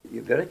You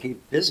got to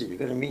keep busy. You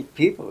got to meet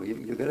people.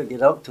 You got to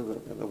get out to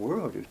the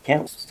world. You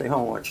can't stay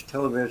home, watch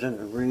television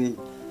and read.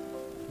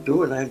 Do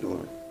what I'm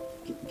doing.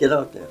 Get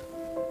out there.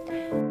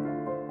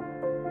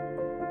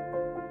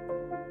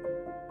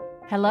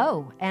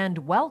 Hello, and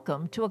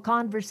welcome to a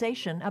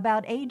conversation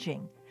about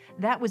aging.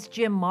 That was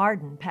Jim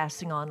Marden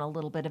passing on a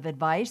little bit of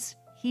advice.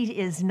 He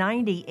is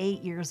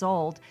 98 years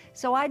old,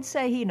 so I'd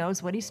say he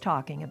knows what he's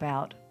talking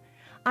about.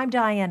 I'm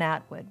Diane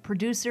Atwood,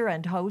 producer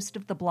and host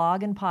of the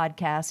blog and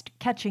podcast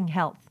Catching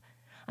Health.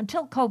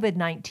 Until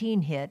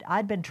COVID-19 hit,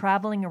 I'd been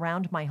traveling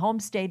around my home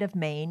state of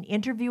Maine,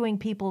 interviewing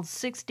people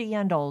 60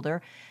 and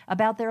older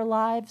about their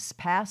lives,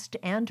 past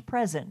and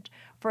present,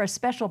 for a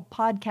special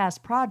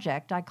podcast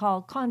project I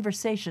call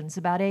Conversations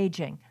About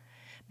Aging.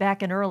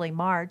 Back in early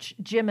March,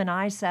 Jim and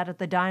I sat at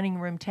the dining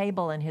room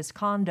table in his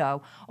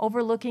condo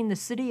overlooking the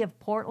city of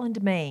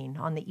Portland, Maine,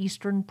 on the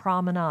Eastern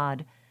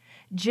Promenade.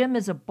 Jim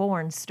is a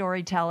born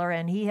storyteller,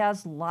 and he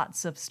has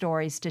lots of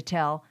stories to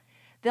tell.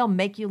 They'll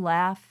make you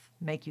laugh,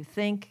 make you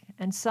think,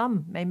 and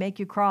some may make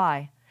you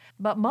cry.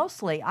 But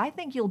mostly, I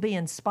think you'll be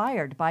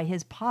inspired by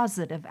his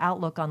positive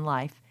outlook on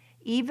life,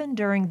 even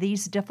during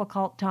these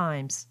difficult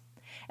times.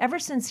 Ever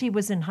since he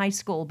was in high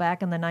school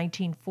back in the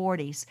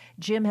 1940s,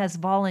 Jim has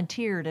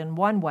volunteered in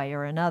one way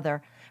or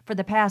another. For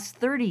the past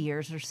 30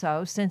 years or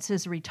so, since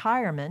his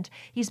retirement,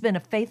 he's been a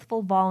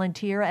faithful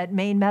volunteer at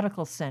Maine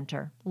Medical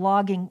Center,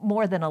 logging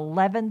more than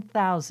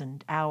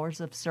 11,000 hours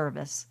of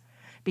service.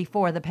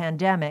 Before the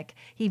pandemic,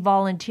 he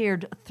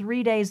volunteered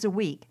 3 days a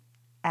week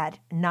at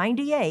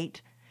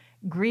 98,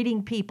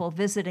 greeting people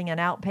visiting an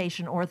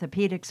outpatient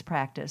orthopedics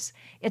practice.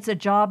 It's a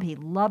job he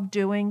loved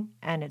doing,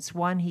 and it's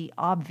one he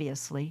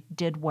obviously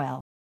did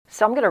well.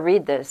 So I'm going to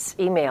read this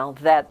email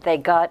that they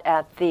got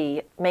at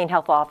the Maine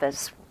Health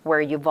office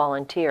where you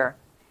volunteer.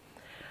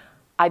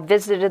 I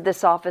visited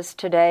this office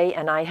today,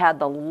 and I had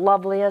the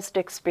loveliest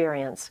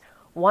experience.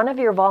 One of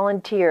your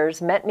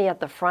volunteers met me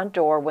at the front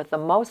door with the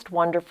most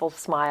wonderful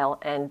smile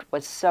and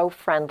was so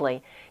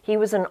friendly. He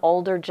was an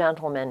older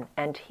gentleman,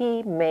 and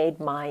he made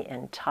my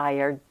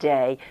entire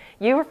day.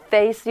 Your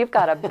face, you've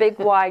got a big,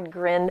 wide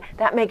grin.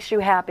 That makes you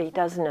happy,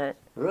 doesn't it?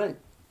 Right.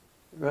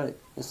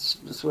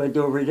 That's what I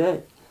do every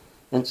day.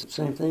 And it's the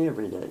same thing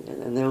every day.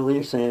 And they'll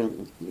leave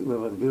saying, you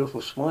have a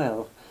beautiful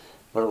smile,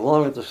 but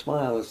along with the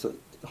smile is the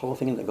whole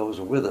thing that goes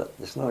with it.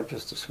 It's not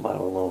just the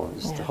smile alone.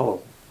 It's the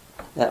whole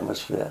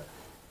atmosphere.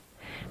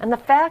 And the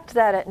fact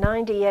that at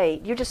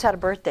 98, you just had a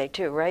birthday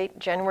too, right?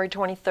 January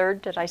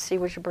 23rd, did I see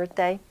was your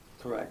birthday?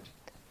 Correct.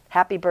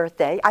 Happy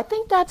birthday. I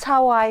think that's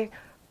how I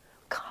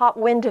caught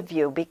wind of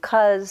you,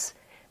 because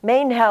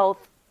Maine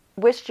Health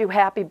wished you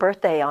happy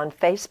birthday on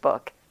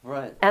Facebook.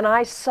 Right. And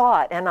I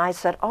saw it, and I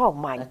said, oh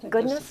my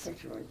goodness. That's the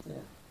picture right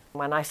there.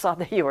 When I saw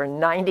that you were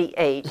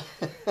 98,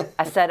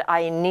 I said,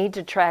 I need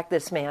to track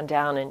this man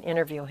down and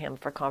interview him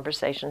for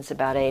Conversations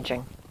About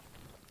Aging.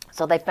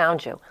 So they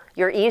found you.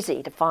 You're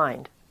easy to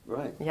find.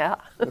 Right. Yeah.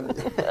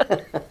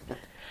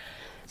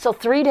 So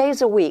 3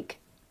 days a week,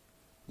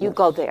 you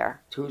go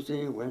there.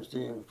 Tuesday,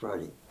 Wednesday, and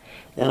Friday.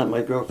 And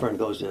my girlfriend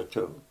goes there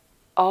too.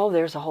 Oh,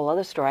 there's a whole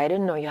other story. I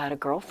didn't know you had a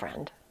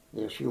girlfriend.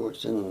 Yeah, she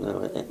works in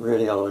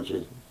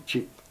radiology.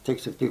 She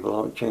takes the people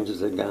out and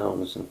changes their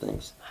gowns and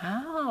things.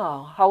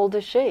 Oh, how old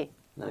is she?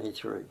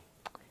 93.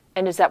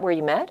 And is that where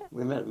you met?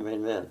 We met at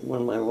Maine Med.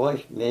 When my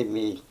wife made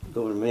me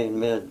go to Maine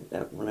Med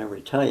when I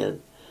retired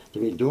to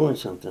be doing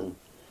something,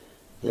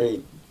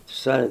 they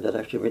decided that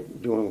I should be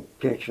doing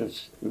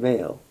patients'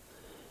 mail.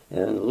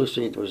 And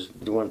Lucy was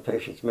doing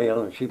patients'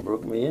 mail, and she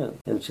broke me in.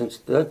 And since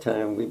that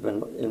time, we've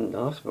been in the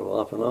hospital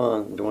off and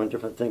on, doing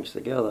different things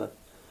together.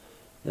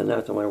 And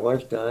after my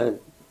wife died,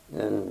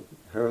 and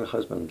her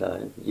husband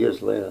died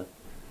years later,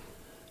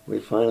 we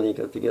finally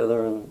got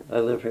together, and I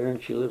live here,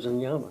 and she lives in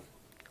Yarmouth.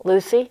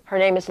 Lucy? Her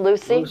name is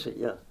Lucy? Lucy,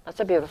 yeah. That's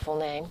a beautiful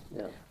name.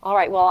 Yeah. All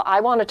right, well,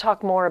 I want to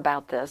talk more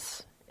about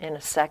this in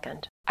a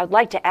second. I'd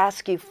like to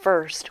ask you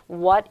first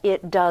what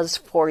it does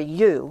for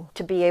you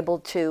to be able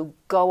to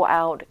go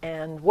out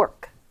and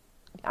work.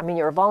 I mean,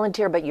 you're a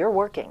volunteer, but you're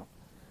working.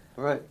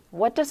 Right.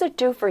 What does it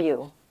do for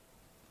you?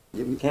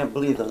 You can't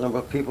believe the number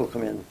of people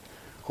come in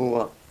who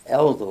are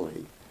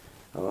elderly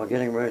or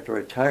getting ready to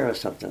retire or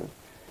something,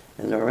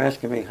 and they're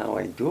asking me how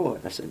I do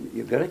it. I said,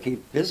 you got to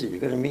keep busy. You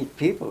got to meet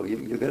people.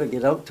 You got to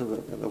get out to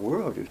the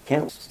world. You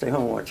can't stay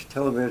home, watch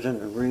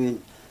television and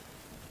read.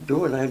 Do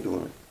what I'm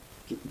doing.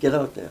 Get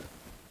out there.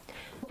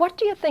 What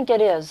do you think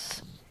it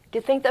is? Do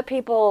you think that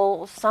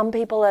some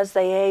people as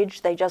they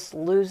age, they just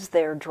lose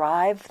their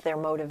drive, their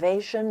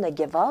motivation, they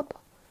give up?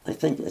 I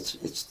think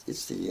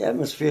it's the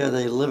atmosphere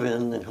they live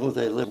in and who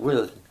they live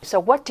with. So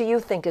what do you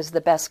think is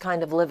the best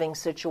kind of living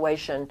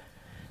situation?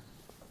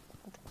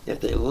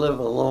 If they live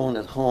alone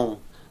at home,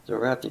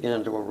 they're apt to get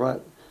into a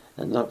rut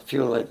and not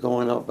feel like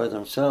going out by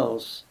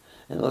themselves.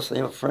 Unless they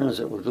have friends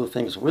that will do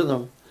things with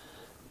them,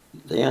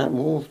 they aren't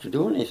moved to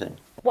do anything.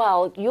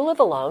 Well, you live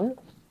alone.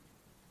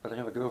 But I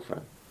have a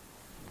girlfriend.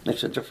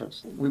 Makes a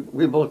difference.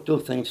 We both do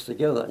things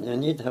together. You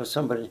need to have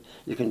somebody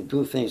you can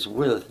do things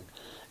with.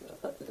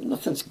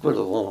 Nothing's good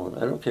alone.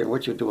 I don't care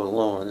what you do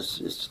alone.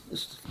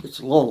 It's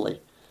lonely.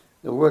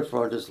 The word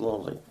for it is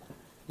lonely.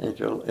 And if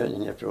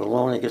you're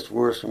alone, it gets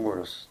worse and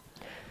worse.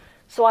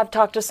 So I've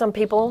talked to some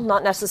people,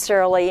 not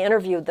necessarily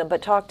interviewed them,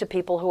 but talked to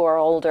people who are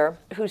older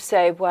who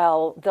say,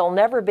 well, there'll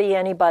never be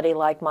anybody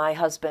like my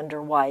husband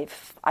or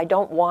wife. I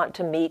don't want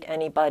to meet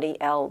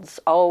anybody else.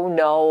 Oh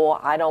no,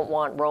 I don't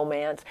want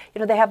romance. You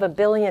know, they have a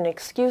billion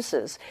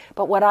excuses.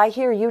 But what I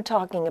hear you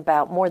talking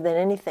about more than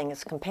anything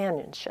is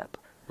companionship.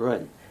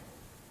 Right.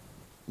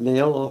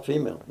 Male or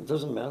female, it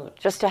doesn't matter.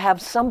 Just to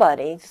have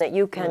somebody that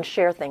you can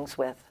share things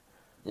with.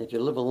 If you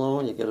live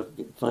alone, you got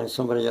to find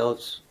somebody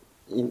else.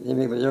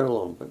 Maybe they're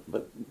alone,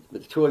 but the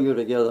two of you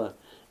together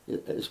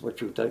is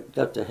what you've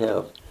got to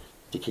have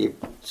to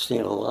keep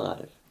staying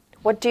alive.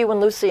 What do you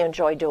and Lucy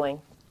enjoy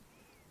doing?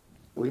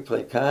 We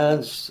play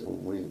cards.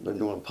 We've been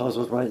doing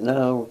puzzles right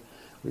now.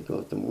 We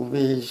go to the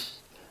movies.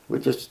 We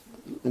just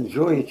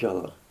enjoy each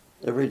other.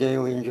 Every day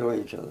we enjoy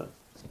each other.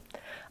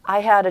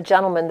 I had a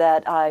gentleman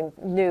that I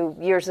knew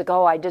years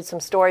ago. I did some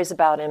stories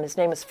about him. His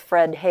name is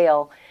Fred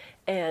Hale,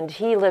 and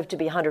he lived to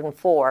be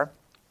 104.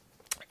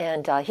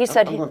 And he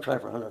said I'm going to try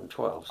for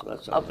 112, so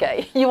that's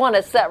okay. You want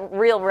to set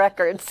real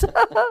records.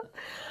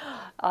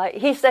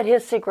 He said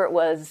his secret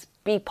was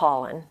bee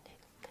pollen.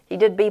 He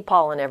did bee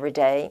pollen every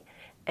day,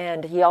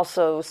 and he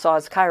also saw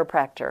his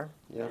chiropractor.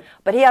 Yeah.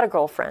 But he had a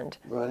girlfriend.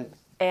 Right.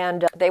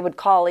 And they would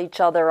call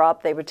each other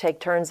up. They would take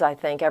turns, I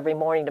think, every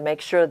morning to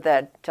make sure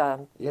that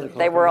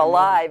they were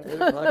alive. 8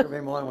 o'clock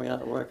every morning we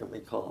out working, we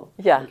call.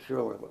 Yeah. Make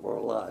sure we're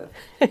alive.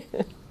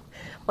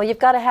 Well, you've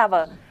got to have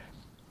a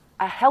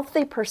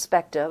healthy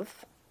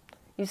perspective.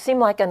 You seem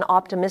like an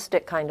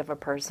optimistic kind of a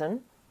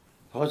person.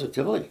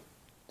 Positively.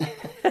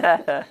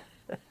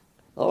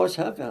 Always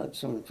have been.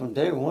 From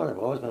day one, I've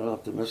always been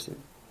optimistic.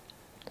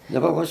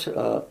 Never was,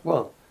 I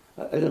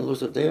didn't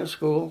lose a day of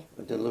school.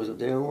 I didn't lose a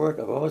day of work.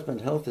 I've always been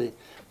healthy,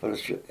 but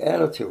it's your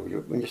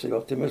attitude. When you say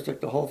optimistic,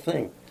 the whole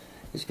thing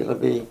is going to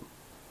be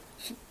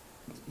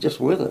just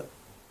with it.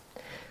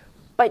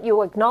 But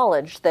you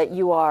acknowledge that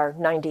you are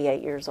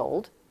 98 years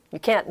old. You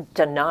can't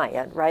deny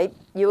it, right?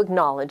 You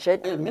acknowledge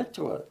it. I admit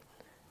to it.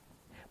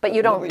 But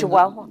you don't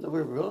dwell.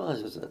 Nobody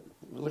realizes it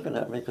looking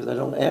at me because I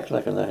don't act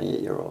like a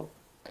 98-year-old.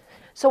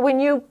 So when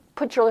you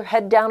put your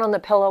head down on the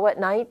pillow at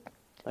night,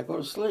 I go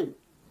to sleep.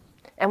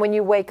 And when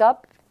you wake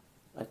up,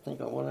 I think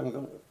of what I'm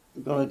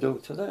going to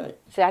do today.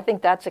 See, I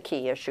think that's a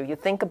key issue. You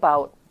think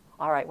about,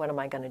 all right, what am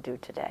I going to do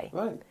today?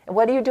 Right. And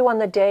what do you do on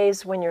the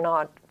days when you're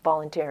not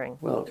volunteering?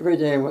 Well, every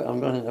day I'm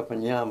going to end up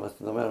in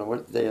Yarmouth, no matter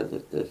what day.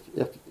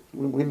 If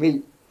we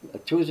meet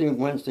Tuesday,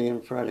 Wednesday,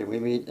 and Friday, we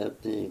meet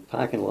at the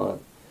parking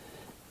lot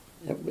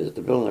at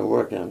the building I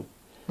work in.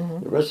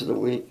 Mm-hmm. The rest of the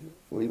week,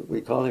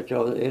 we call each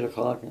other at 8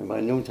 o'clock, and by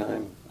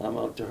noontime, I'm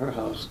out to her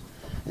house,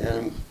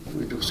 and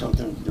we do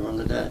something during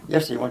the day.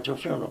 Yesterday, went to a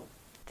funeral.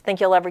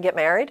 Think you'll ever get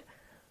married?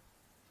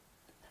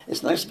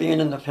 It's nice being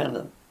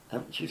independent.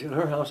 She's got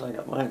her house, I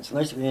got mine. It's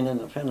nice being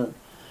independent.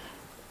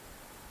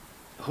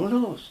 Who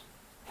knows?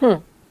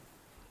 You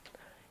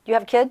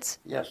have kids?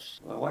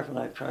 Yes. My wife and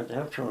I tried to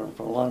have children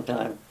for a long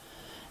time,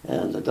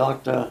 and the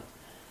doctor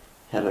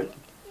had a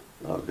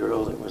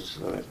girl that was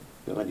going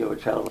to give a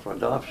child for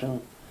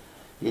adoption.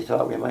 He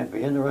thought we might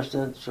be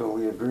interested, so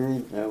we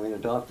agreed, and we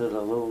adopted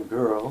a little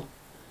girl.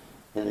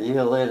 And a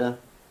year later,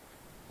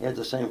 he had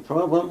the same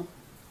problem,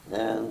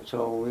 and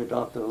so we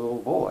adopted a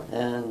little boy.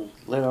 And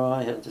later on,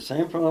 I had the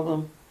same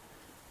problem,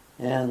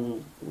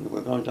 and we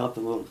were going to adopt a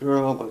little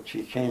girl, but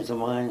she changed her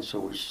mind, so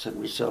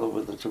we settled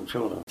with the 2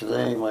 children.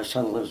 Today, my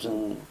son lives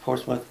in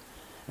Portsmouth,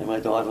 and my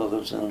daughter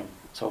lives in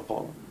South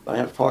Portland. I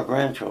have 4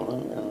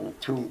 grandchildren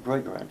and 2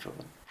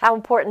 great-grandchildren. How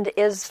important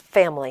is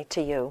family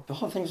to you? The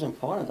whole thing's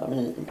important. I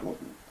mean,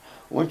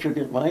 once you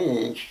get my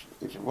age,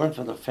 if it weren't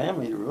for the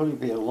family, you'd really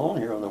be alone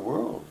here in the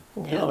world.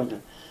 Yeah. You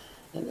know,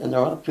 and there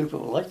are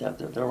people like that.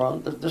 They're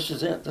on. This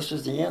is it. This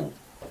is the end.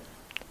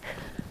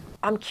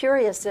 I'm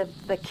curious if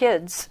the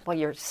kids, well,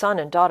 your son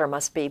and daughter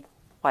must be,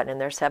 what, in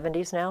their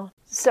 70s now?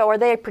 So are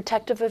they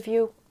protective of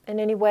you in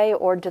any way,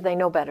 or do they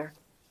know better?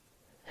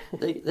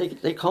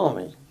 They call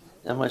me.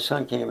 And my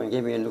son came and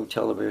gave me a new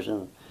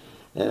television.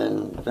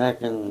 And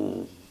back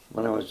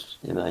when I was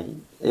in my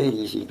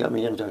 80s, he got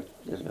me into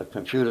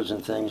computers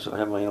and things, so I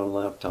have my own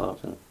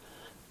laptop. And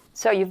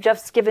so you've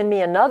just given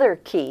me another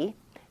key,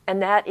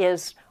 and that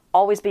is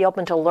always be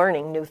open to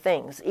learning new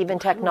things, even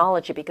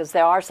technology, because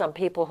there are some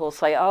people who'll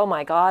say, oh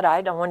my God,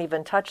 I don't want to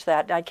even touch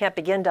that. I can't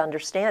begin to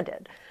understand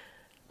it.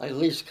 I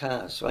lease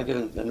cars, so I get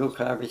a new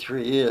car every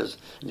 3 years,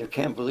 and you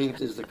can't believe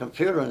there's a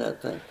computer in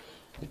that thing.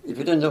 If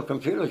you didn't know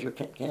computers, you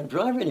can't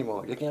drive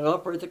anymore. You can't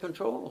operate the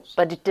controls.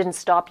 But it didn't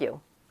stop you.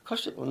 Of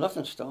course,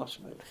 nothing stops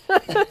me.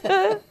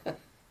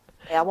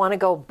 I want to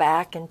go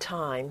back in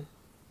time.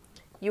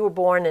 You were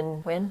born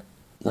in when?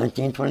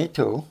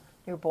 1922. You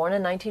were born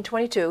in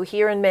 1922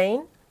 here in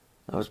Maine?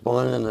 I was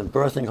born in a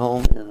birthing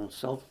home in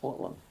South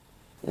Portland.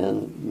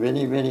 And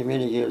many, many,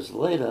 many years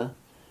later,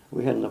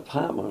 we had an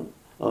apartment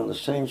on the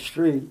same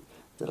street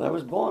that I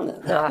was born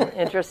in.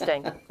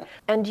 Interesting.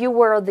 And you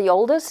were the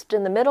oldest,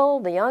 in the middle,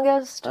 the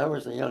youngest? I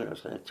was the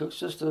youngest. I had 2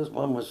 sisters.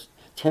 One was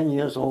 10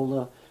 years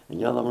older, and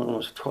the other one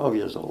was 12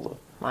 years older.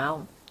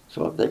 Wow.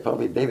 So they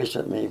probably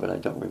babysat me, but I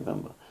don't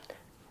remember.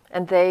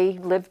 And they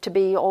lived to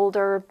be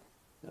older?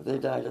 They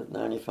died at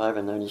 95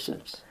 and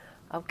 96.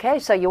 Okay,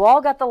 so you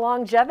all got the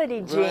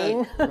longevity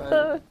gene.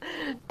 Right.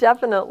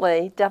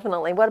 Definitely,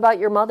 definitely. What about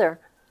your mother?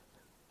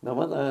 My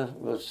mother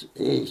was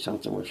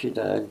 80-something when she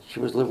died. She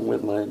was living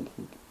with my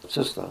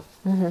sister.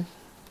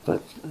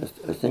 But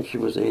I think she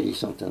was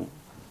 80-something.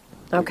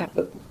 Okay.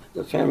 But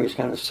the family's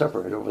kind of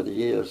separate over the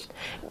years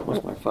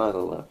once my father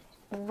left.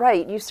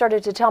 Right, you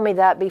started to tell me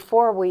that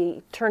before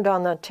we turned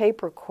on the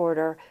tape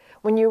recorder.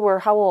 When you were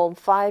how old?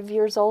 5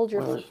 years old?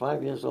 When I was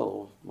 5 years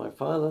old, my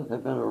father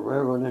had been a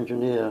railroad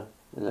engineer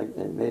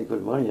and made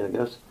good money, I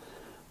guess.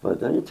 But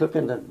then he took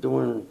into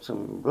doing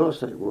some real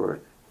estate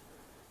work.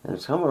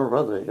 And somehow or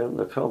other he got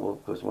into trouble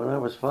because when I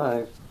was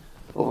 5,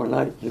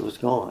 overnight he was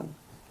gone.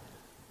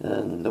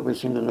 And nobody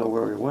seemed to know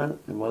where he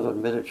went. My mother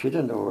admitted she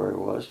didn't know where he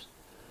was.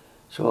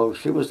 So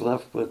she was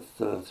left with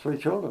 3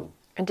 children.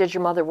 And did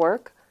your mother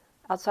work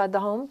outside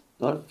the home?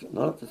 Not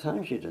at the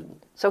time she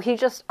didn't. So he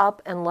just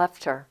up and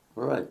left her?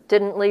 Right.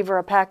 Didn't leave her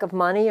a pack of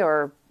money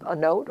or a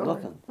note? Or...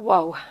 Nothing.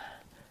 Whoa.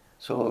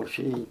 So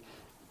she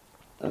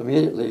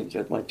immediately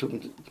got my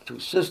two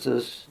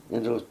sisters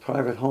in those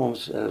private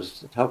homes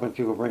as helping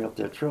people bring up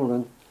their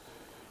children.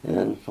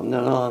 And from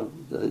then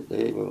on,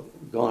 they were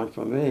gone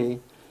from me.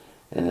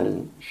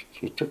 And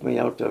she took me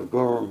out to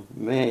Gorham,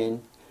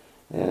 Maine,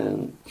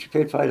 and she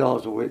paid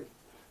 $5 a week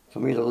for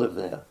me to live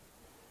there.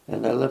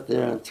 And I lived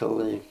there until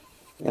the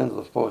end of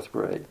the 4th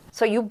grade.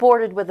 So you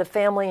boarded with a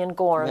family in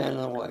Gorham. Man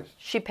and a wife.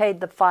 She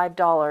paid the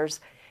 $5,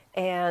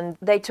 and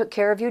they took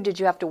care of you. Did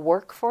you have to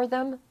work for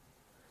them?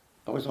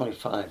 I was only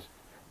 5.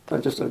 I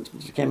just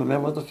became a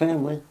member of the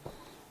family,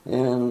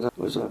 and it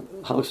was a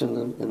house in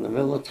the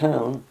middle of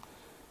town.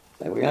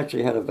 And we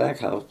actually had a back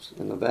house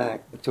in the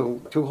back,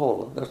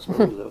 two-hole. That's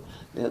where we lived.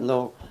 We had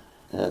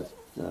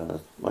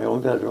my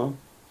own bedroom,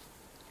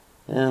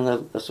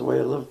 and that's the way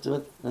I lived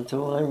it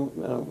until I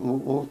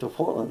moved to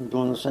Portland,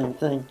 doing the same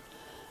thing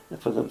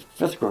for the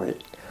 5th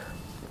grade.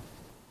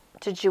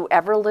 Did you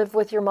ever live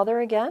with your mother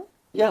again?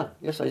 Yeah,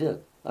 yes, I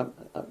did.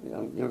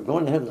 You're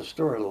going ahead of the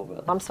story a little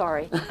bit. I'm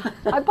sorry.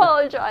 I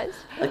apologize.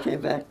 I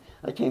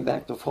came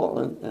back to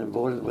Portland and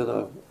boarded with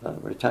a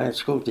retired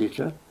school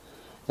teacher,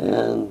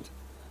 and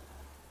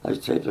I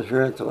stayed with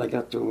her until I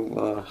got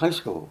to high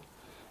school.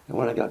 And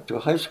when I got to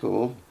high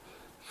school,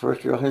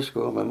 first year of high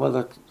school, my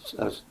mother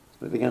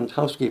began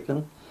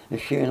housekeeping, and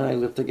she and I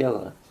lived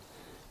together.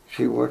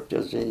 She worked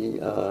as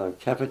a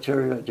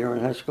cafeteria at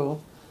Deering High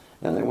School,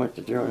 and I went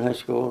to Deering High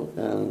School,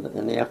 and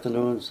in the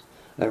afternoons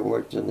I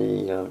worked in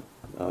the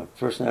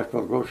First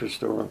National Grocery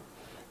Store,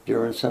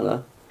 Deering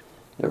Center,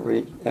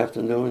 every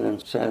afternoon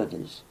and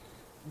Saturdays.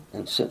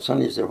 And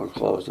Sundays they were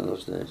closed in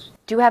those days.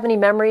 Do you have any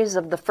memories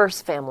of the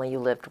first family you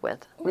lived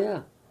with? Oh,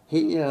 yeah.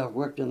 He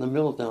worked in the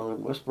mill down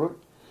in Westbrook.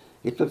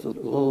 He took a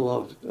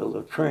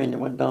little train that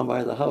went down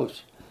by the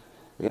house.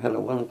 They had a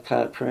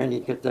one-car train.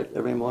 He'd get that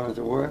every morning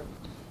to work.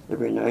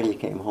 Every night he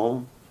came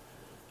home.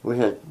 We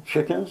had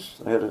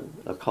chickens. I had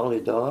a collie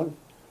dog.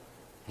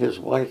 His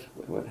wife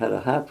had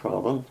a heart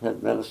problem,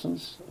 had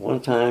medicines.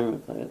 One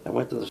time I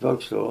went to the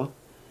drugstore,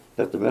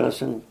 got the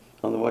medicine.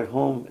 On the way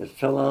home, it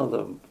fell out of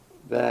the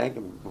bag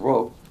and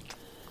broke.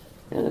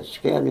 And it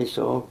scared me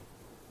so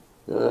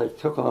that I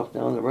took off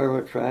down the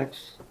railroad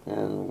tracks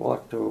and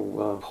walked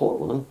to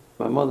Portland.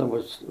 My mother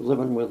was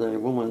living with a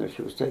woman that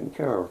she was taking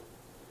care of.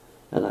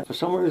 And for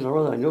some reason or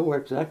other, I knew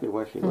exactly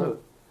where she lived.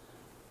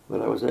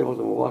 But I was able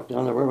to walk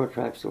down the railroad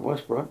tracks to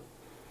Westbrook,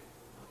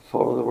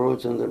 follow the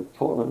roads into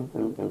Portland,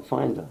 and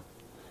find her.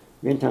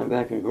 Meantime,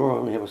 back in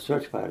Gorham, they have a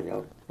search party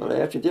out. But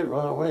I actually did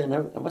run away, and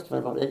I must have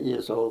been about 8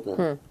 years old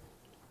then.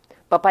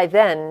 But by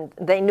then,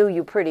 they knew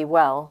you pretty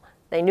well.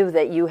 They knew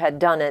that you had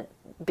done it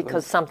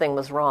because something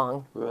was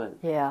wrong. Right.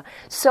 Yeah.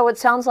 So it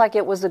sounds like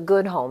it was a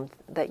good home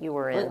that you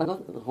were in.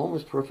 The home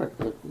was perfect.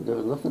 There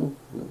was nothing,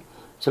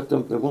 except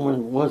the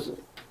woman was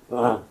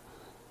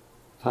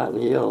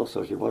partly ill,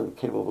 so she wasn't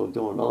capable of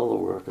doing all the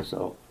work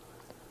herself.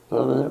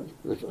 But other than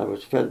that, I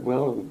was fed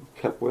well and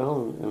kept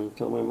well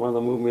until my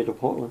mother moved me to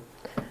Portland.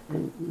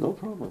 And no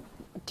problem.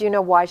 Do you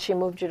know why she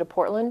moved you to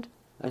Portland?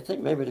 I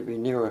think maybe to be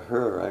nearer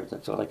her,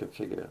 that's all I could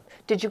figure.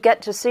 Did you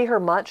get to see her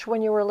much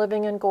when you were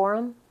living in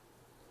Gorham?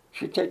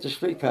 She'd take the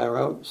streetcar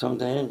out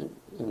someday, and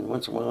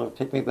once in a while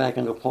take me back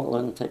into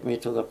Portland, take me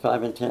to the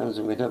 5 and 10s,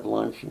 and we'd have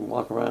lunch and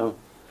walk around.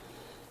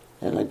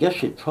 And I guess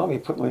she'd probably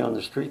put me on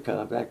the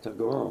streetcar back to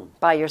Gorham.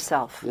 By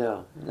yourself?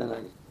 Yeah, and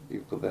then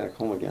you'd go back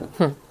home again.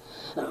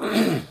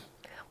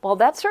 Well,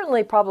 that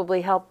certainly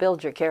probably helped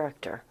build your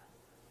character.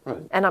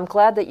 Right. And I'm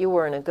glad that you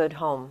were in a good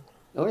home.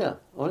 Oh yeah,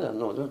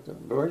 no,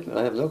 very good.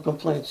 I have no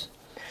complaints.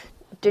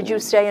 Did you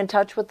stay in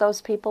touch with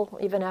those people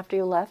even after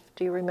you left?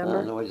 Do you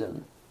remember? No, I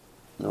didn't.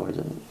 No, I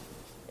didn't.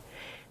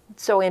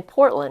 So in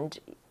Portland,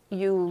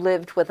 you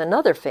lived with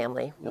another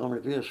family. On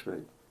Revere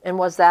Street. And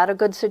was that a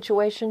good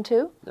situation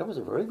too? That was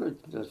a very good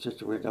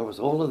situation. I was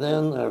older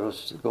then. I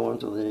was going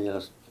to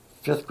the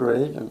 5th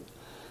grade, and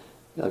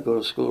I'd go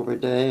to school every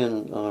day.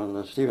 And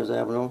on Stevens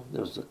Avenue,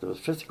 there was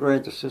 5th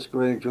grade to 6th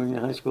grade, junior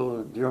high school,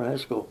 and junior high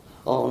school,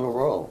 all in a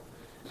row.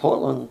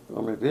 Portland,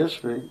 on Revere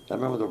Street, I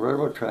remember the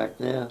railroad track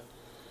there.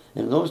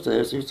 In those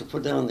days, they used to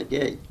put down the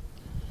gate.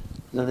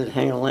 Then they'd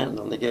hang a lantern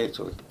on the gate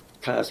so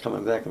cars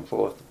coming back and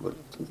forth. But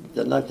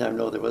at night time,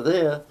 know they were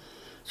there.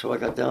 So I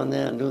got down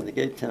there and knew the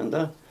gate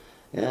tender.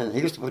 And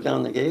he used to put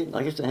down the gate, and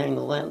I used to hang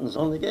the lanterns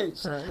on the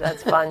gates.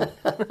 That's fun.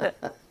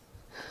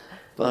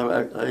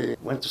 But I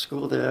went to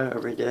school there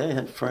every day,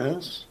 had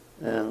friends.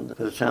 And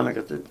by the time I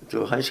got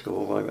to high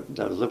school,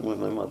 I was living with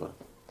my mother.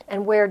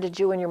 And where did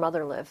you and your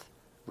mother live?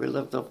 We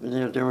lived up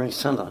near Deering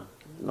Center,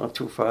 not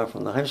too far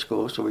from the high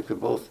school, so we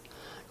could both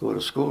go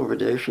to school every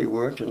day. She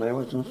worked and I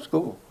was in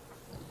school.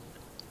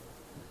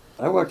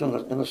 I worked in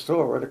the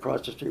store right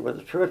across the street where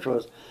the church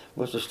was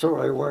the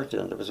store I worked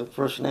in. There was a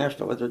First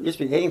National. It used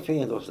to be A&P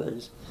in those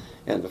days,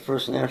 and the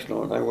First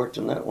National, and I worked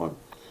in that one.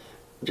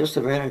 Just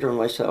the manager and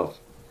myself.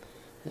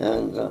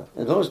 And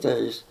in those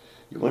days,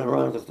 you went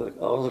around with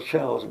all the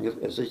shelves,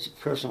 and as each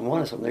person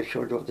wanted something, they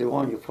showed you what they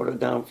wanted. You put it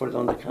down, put it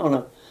on the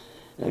counter,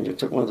 and you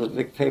took one of those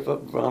big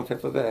brown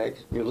paper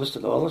bags. You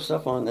listed all the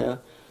stuff on there.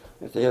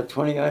 If they had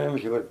 20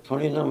 items, you had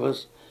 20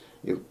 numbers.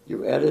 You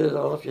added it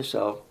all up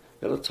yourself,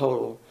 got a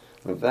total,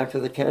 went back to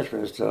the cash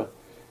register,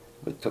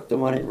 we took the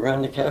money,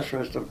 ran the cash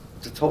register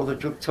to total the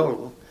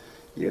total,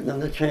 gave them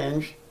the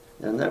change,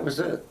 and that was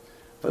it.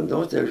 But in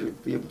those days,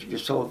 you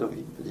sold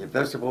the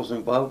vegetables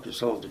in bulk, you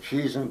sold the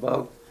cheese in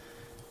bulk.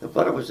 The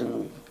butter was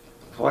in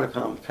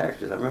quarter-pound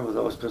packages. I remember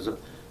those because the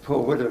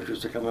poor widows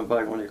used to come and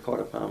buy one of the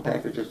quarter-pound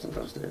packages in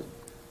those days.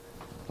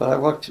 But I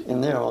worked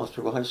in there all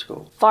through high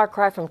school. Far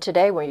cry from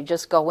today, where you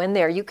just go in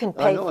there. You can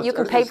pay. You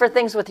can pay for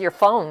things with your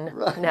phone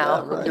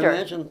now. Yeah, right. Sure.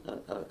 Imagine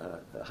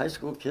a high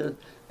school kid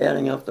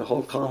adding up the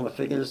whole column of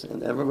figures,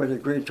 and everybody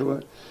agreed to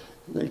it.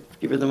 They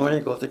give you the money,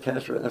 go to the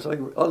cash register. That's like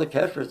all the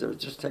cash registers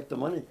just take the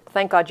money.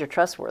 Thank God you're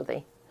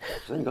trustworthy.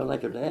 Thank God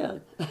like your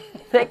dad.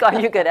 Thank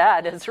God you could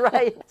add. That's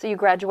right. So you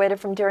graduated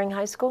from Deering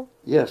High School?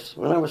 Yes.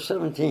 When I was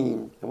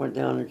 17, I went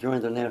down and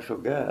joined the National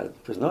Guard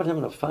because not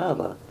having a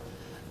father,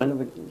 I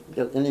never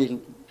got any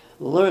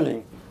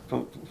learning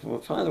from my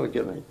father would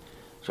give me.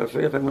 So I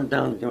figured if I went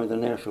down and joined the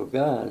National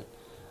Guard,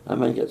 I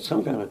might get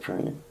some kind of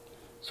training.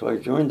 So I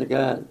joined the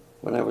Guard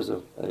when I was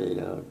a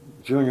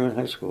junior in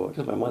high school,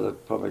 because my mother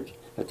probably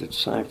had to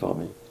sign for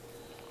me.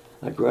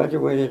 I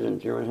graduated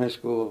during high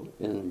school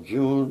in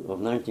June of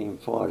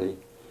 1940.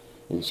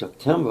 In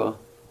September,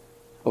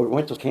 we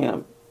went to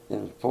camp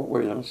in Fort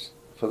Williams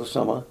for the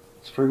summer,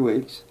 3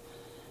 weeks.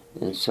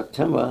 In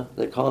September,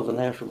 they called the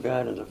National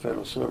Guard into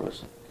federal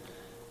service.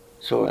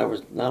 So I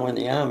was now in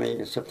the Army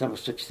on September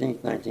 16,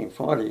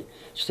 1940,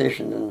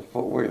 stationed in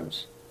Fort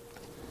Williams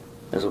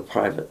as a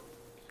private.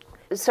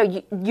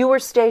 So you were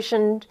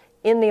stationed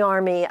in the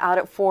Army out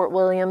at Fort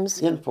Williams?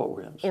 In Fort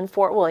Williams. In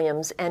Fort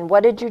Williams. And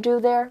what did you do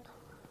there?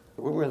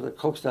 We were the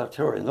Coast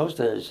Artillery. In those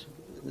days,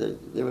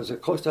 there was a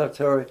Coast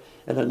Artillery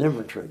and an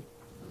infantry,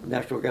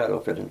 National Guard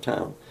outfit in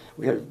town.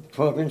 We had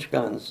 12-inch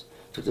guns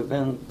to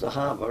defend the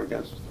harbor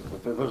against,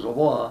 if there was a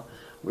war,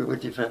 we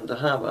would defend the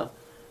harbor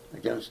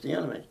against the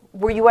enemy.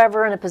 Were you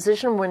ever in a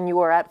position when you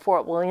were at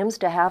Fort Williams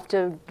to have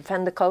to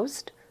defend the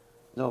coast?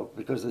 No,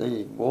 because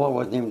the war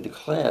wasn't even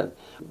declared.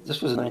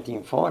 This was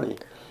 1940.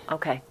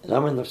 Okay. And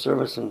I'm in the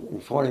service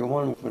in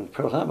 41 when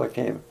Pearl Harbor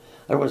came.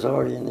 I was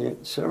already in the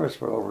service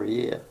for over a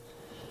year.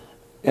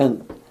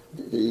 And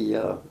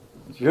the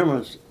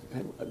Germans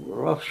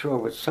were offshore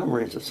with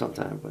submarines at some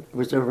time, but there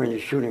was never any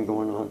shooting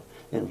going on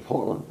in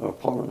Portland or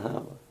Portland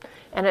Harbor.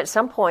 And at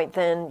some point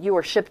then you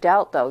were shipped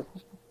out though,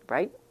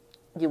 right?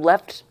 You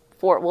left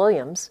Fort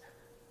Williams.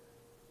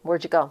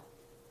 Where'd you go?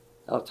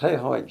 I'll tell you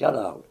how I got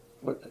out.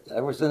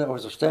 I was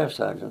a staff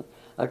sergeant.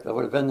 I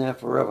would have been there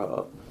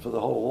forever for the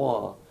whole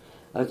war.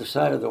 I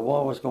decided the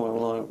war was going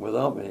along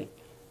without me.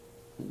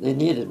 They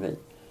needed me.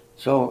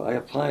 So I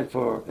applied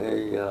for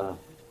a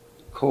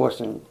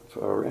course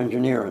for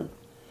engineering.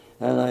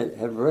 And I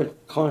had read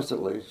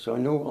constantly, so I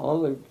knew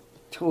all the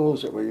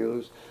tools that were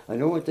used. I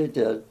knew what they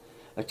did.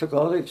 I took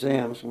all the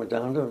exams, went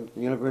down to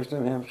the University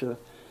of New Hampshire,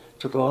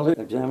 took all the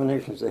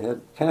examinations they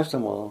had, passed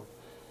them all,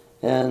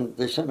 and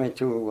they sent me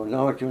to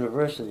Norwich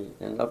University,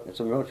 and it's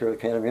a military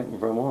academy up in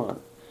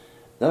Vermont.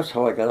 That's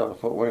how I got out of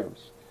Fort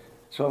Williams.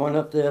 So I went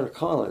up there to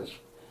college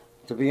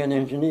to be an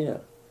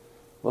engineer.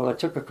 Well, I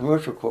took a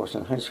commercial course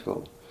in high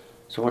school.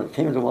 So when it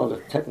came to all the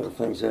technical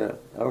things there,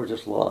 I was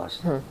just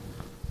lost.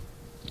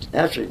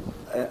 Actually,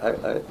 I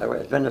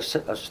had been a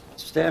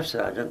staff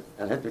sergeant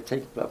and had to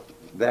take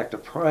back to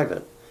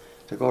private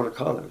to go to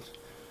college.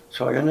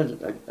 So I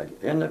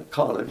ended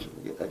college.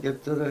 I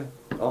get to the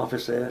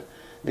office there.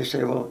 They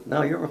say, well,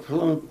 now you're a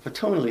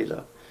platoon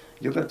leader.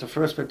 You got the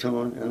first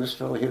platoon, and this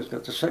fellow here's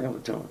got the second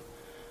platoon.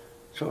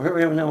 So here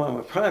I am now, I'm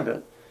a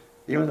private.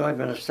 Even though I'd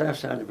been a staff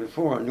sergeant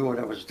before and knew what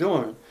I was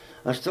doing,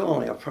 I'm still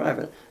only a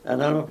private,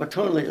 and I'm a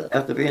platoon leader.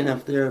 After being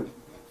up there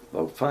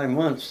about 5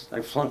 months,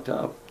 I flunked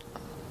out.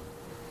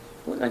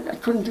 I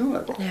couldn't do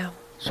it. Yeah.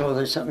 So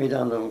they sent me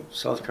down to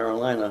South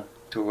Carolina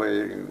to a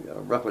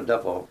repo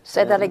depot.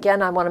 Say that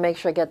again. I want to make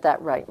sure I get that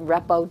right.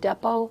 Repo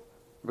depot?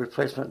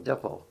 Replacement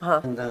depot.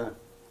 Uh-huh. And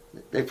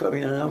they put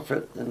me in an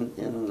outfit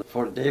in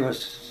Fort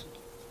Davis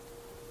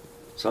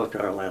South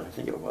Carolina, I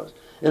think it was.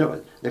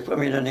 Anyway, they put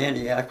me in an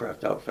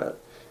anti-aircraft outfit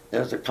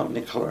as a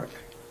company clerk.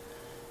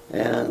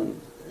 And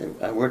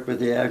I worked with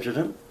the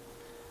adjutant,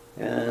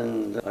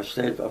 and I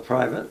stayed a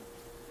private.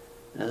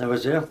 And I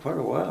was there quite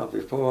a while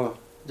before,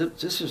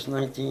 this is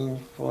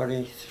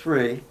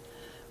 1943.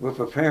 We're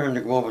preparing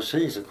to go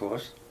overseas, of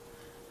course.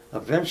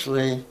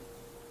 Eventually,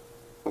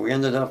 we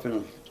ended up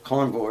in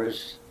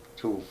convoys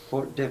to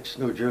Fort Dix,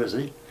 New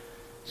Jersey.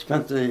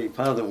 Spent the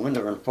part of the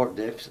winter in Fort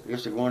Dix.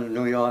 Used to go into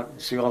New York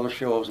and see all the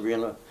shows, be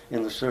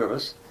in the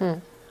service.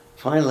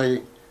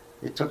 Finally,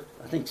 it took,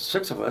 I think,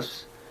 6 of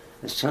us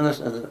and sent us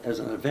as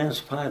an advance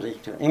party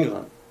to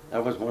England. I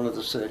was one of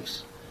the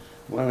 6.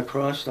 Went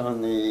across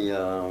on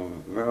the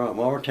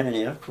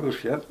Mauritania cruise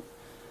ship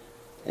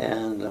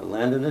and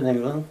landed in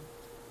England.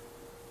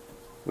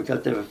 We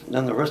got there,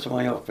 then the rest of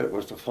my outfit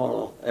was to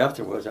follow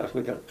afterwards, after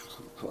we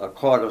got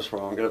quarters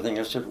from, got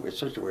everything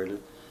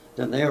situated.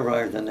 Then they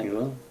arrived in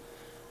England.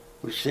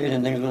 We stayed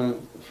in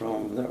England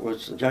that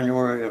was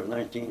January of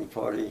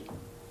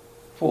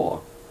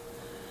 1944.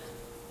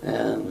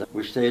 And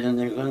we stayed in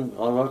England,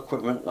 all our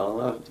equipment, all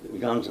our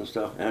guns and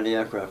stuff,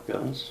 anti-aircraft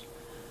guns,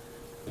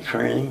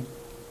 training,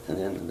 and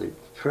then the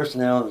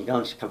personnel and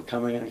guns kept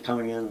coming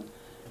in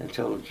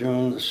until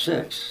June the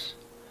 6th.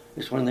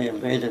 Is when they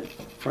invaded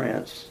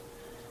France.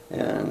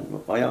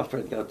 And my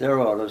outfit got their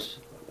orders,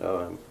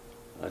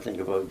 I think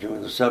about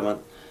June the 7th,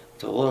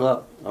 to load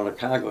up on a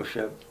cargo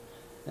ship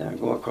and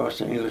go across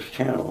the English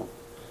Channel.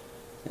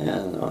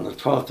 And on the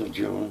 12th of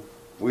June,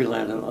 we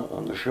landed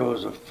on the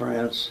shores of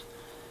France.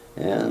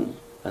 And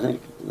I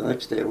think the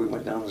next day we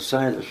went down the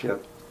side of the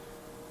ship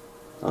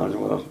onto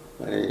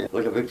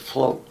like a big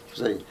float.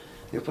 So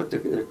you put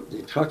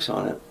the trucks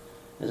on it,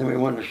 and then we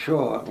went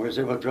ashore, and we was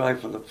able to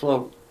drive from the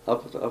float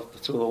up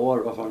through the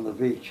water up on the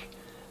beach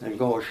and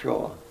go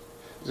ashore.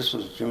 This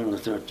was June the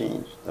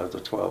 13th, or the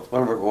 12th,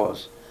 whatever it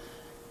was.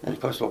 And of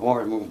course the war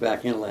had moved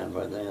back inland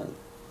by then.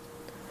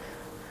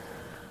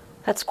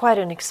 That's quite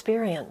an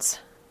experience.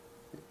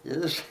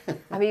 Yes.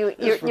 I mean,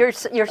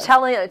 you're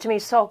telling it to me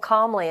so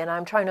calmly, and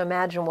I'm trying to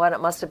imagine what it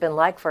must have been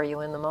like for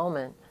you in the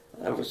moment.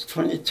 I was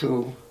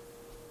 22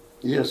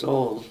 years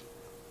old,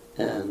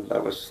 and I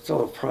was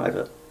still a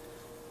private.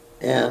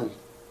 And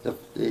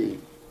the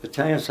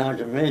battalion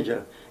sergeant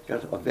major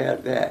got a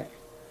bad back,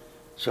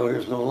 so he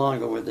was no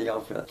longer with the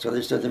outfit. So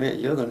they said to me,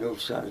 "You're the new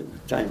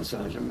battalion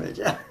sergeant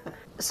major."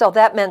 So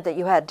that meant that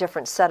you had a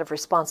different set of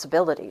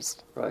responsibilities.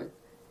 Right.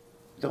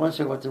 Don't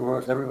say what they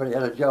were. Everybody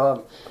had a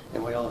job,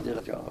 and we all did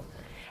a job.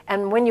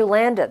 And when you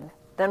landed,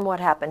 then what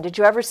happened? Did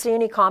you ever see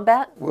any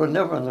combat? We were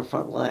never on the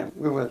front line.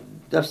 We were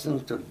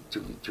destined to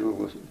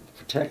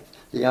protect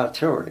the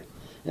artillery,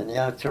 and the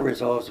artillery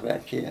is always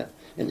back here,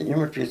 and the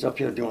infantry is up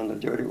here doing the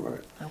dirty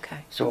work.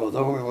 Okay. So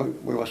although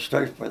we were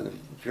strafed by the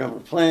German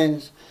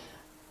planes,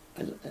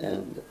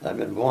 and I've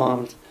been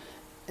bombed,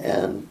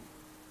 and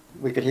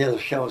we could hear the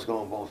shells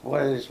going both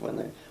ways.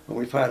 When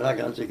we fired our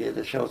guns, they gave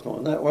the shells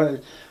going that way.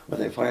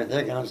 When they fired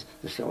their guns,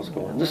 the shells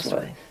going this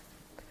way.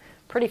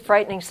 Pretty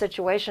frightening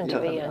situation to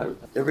be in.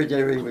 Every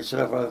day we would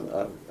set up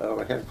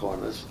our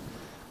headquarters.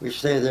 We'd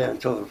stay there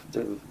until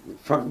the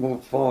front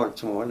moved forward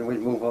some more, and then we'd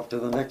move up to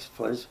the next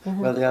place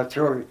where the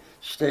artillery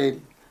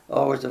stayed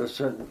always at a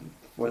certain,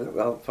 where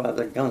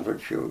the guns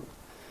would shoot.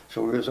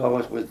 So we was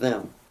always with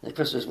them.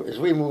 Because as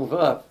we move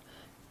up,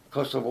 of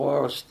course the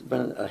war has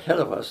been ahead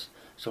of us,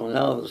 so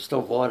now there's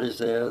still bodies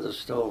there, there's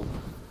still,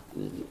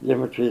 the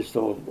infantry is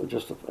still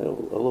just a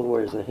little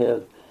ways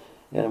ahead.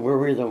 And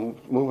we're either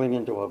moving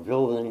into a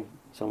building,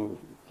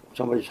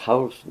 somebody's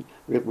house.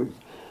 We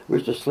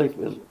used to sleep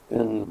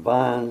in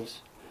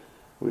barns.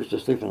 We used to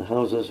sleep in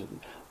houses.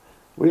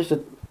 We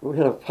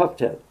had a pup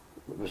tent.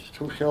 It was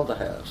 2 shelter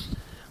halves.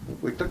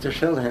 We took the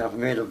shelter half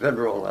and made a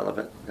bedroll out of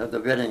it, had the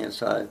bedding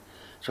inside.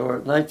 So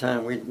at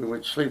nighttime we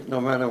would sleep no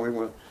matter we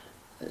were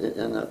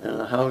in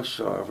a house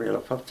or if we had a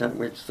pup tent,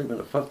 we'd sleep in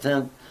a pup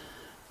tent.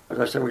 As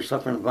I said, we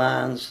slept in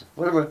barns,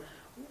 whatever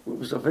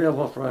was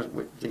available for us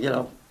to get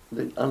up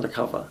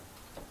undercover.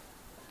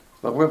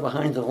 But we're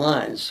behind the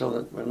lines so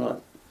that we're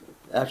not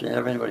actually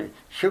have anybody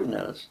shooting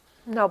at us.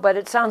 No, but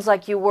it sounds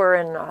like you were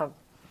in a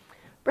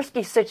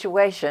risky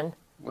situation.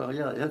 Well,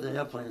 yeah, you had the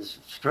airplanes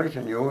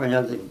strafing you,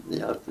 and you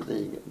had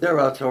their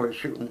artillery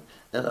shooting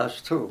at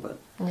us too. But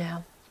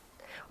yeah,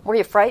 were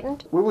you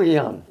frightened? We were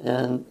young,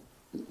 and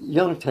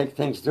young take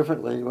things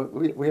differently.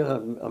 We had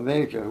a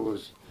major who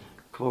was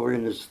probably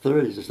in his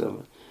 30s or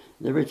something.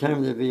 And every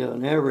time there'd be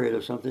an air raid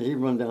or something, he'd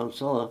run down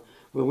cellar.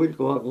 Well, we'd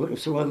go out and look and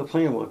see where the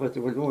plane was, but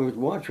we would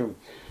watch them,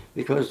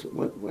 because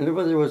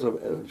whenever there was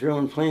a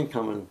German plane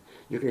coming,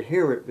 you could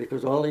hear it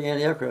because all the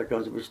anti-aircraft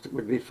guns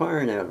would be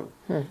firing at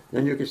him.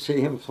 Then you could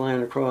see him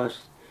flying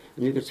across,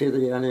 and you could see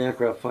the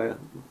anti-aircraft fire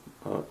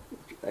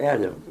at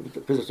him,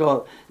 because it's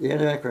all the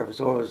anti-aircraft is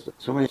always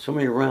so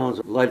many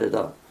rounds lighted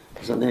up.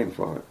 There's a name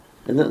for it.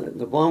 And then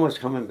the bombers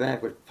coming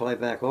back would fly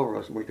back over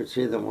us, and we could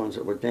see the ones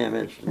that were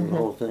damaged and the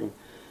whole thing.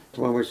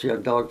 So when we see a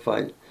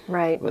dogfight,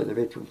 right, where there'd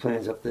be 2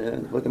 planes up there,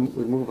 and we'd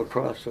move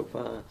across so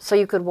far. So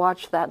you could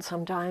watch that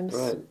sometimes.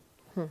 Right.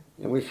 And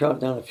we shot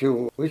down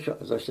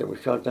as I said, we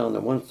shot down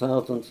the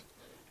 1,000th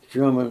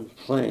German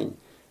plane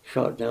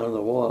shot down in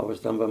the war. It was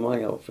done by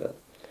my outfit.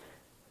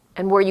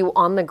 And were you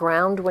on the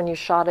ground when you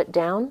shot it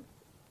down?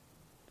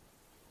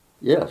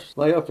 Yes,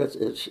 my outfit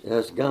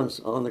has guns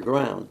on the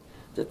ground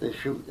that they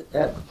shoot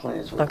at the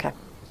planes with. Okay.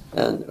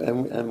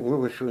 And we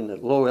were shooting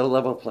at low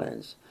level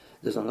planes.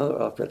 There's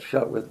another outfit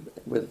shot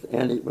with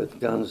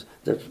guns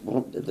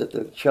that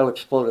the shell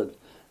exploded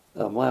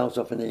miles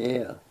up in the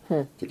air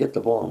to get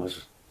the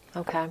bombers.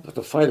 Okay. But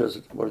the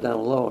fighters were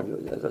down low,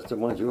 and that's the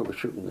ones you were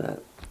shooting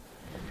at.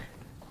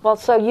 Well,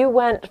 so you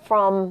went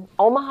from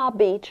Omaha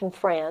Beach in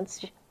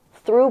France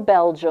through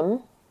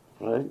Belgium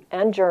Right?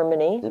 and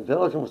Germany. And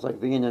Belgium was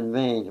like being in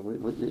Maine.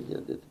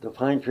 The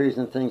pine trees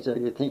and things that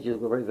you'd think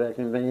you'd go right back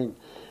in Maine.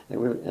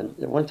 And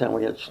at one time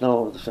we had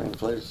snow at the same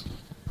place.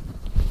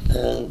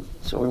 And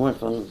so we went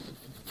from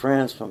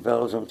France, from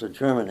Belgium to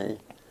Germany.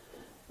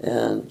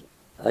 And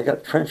I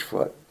got trench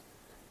foot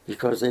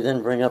because they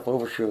didn't bring up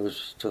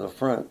overshoes to the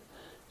front.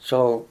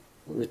 So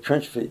with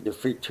trench feet, the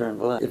feet turn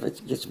black if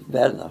it gets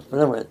bad enough. But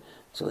anyway,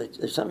 so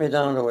they sent me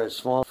down to a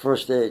small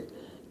first aid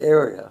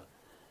area.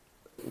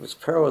 It was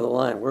parallel to the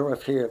line. We're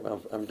up here.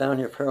 I'm down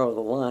here parallel to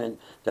the line,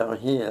 down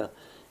here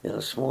in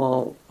a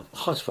small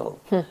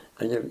hospital.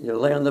 And you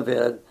lay on the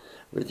bed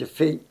with your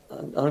feet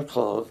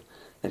unclothed.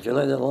 And if you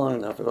lay there long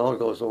enough, it all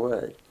goes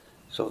away.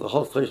 So the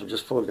whole place was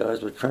just full of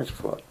guys with trench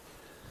foot.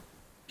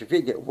 Your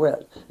feet get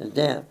wet and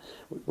damp.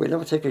 We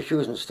never take your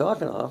shoes and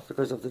stocking off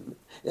because if the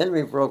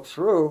enemy broke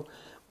through,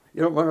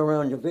 you don't run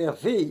around your bare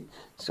feet.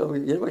 So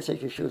you never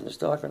take your shoes and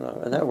stocking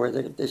off. And that way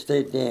they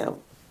stayed damp.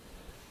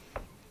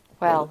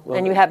 Well, Well,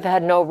 and you have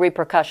had no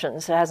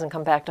repercussions. It hasn't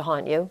come back to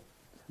haunt you.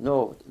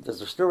 No,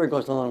 there's a story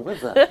goes along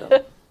with that,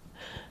 though.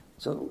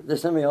 So they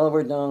sent me all the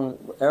way down,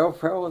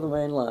 parallel with the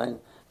main line,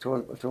 to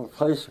a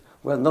place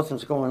where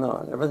nothing's going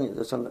on. Everything,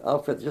 there's an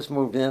outfit that just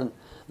moved in.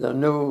 They're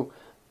new.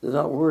 They're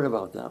not worried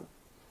about them.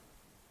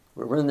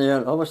 We're in there,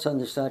 and all of a sudden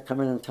they start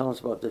coming in and telling us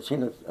about they've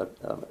seen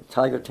a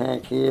Tiger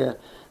tank here.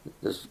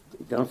 There's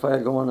gunfire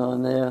going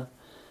on there.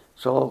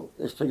 So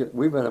they figured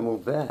we better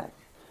move back.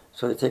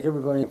 So they take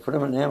everybody and put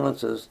them in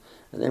ambulances,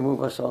 and they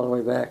move us all the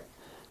way back.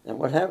 And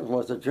what happened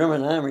was the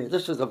German army,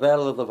 this is the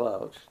Battle of the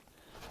Vosges,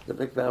 the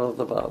big Battle of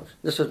the Vosges.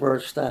 This is where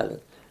it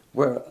started,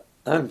 where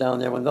I'm down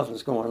there when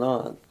nothing's going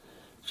on.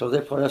 So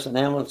they put us in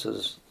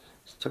ambulances,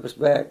 took us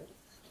back,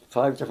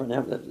 5 different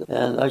ambulances.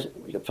 And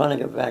I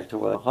finally got back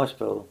to a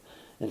hospital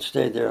and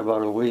stayed there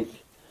about a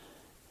week.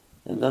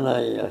 And then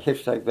I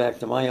hitchhiked back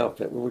to my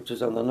outfit, which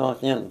is on the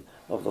north end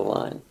of the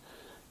line.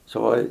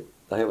 So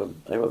I have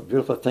a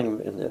beautiful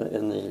thing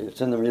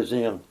it's in the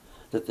museum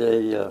that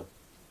they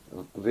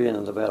being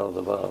in the Battle of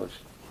the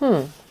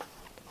Vosges.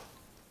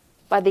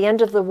 By the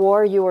end of the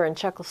war, you were in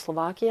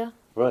Czechoslovakia?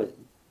 Right.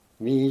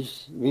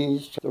 Mies.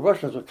 The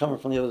Russians were coming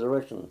from the other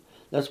direction.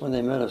 That's when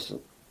they met us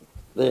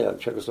there,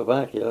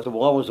 Czechoslovakia. The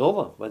war was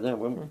over by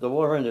then. The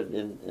war ended,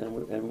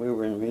 and we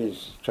were in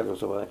Mies,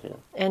 Czechoslovakia.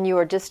 And you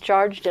were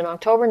discharged in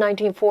October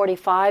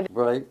 1945.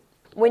 Right.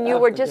 When you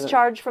were After that-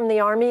 discharged from the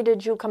Army,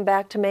 did you come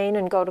back to Maine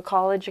and go to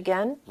college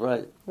again?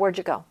 Right. Where'd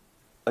you go?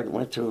 I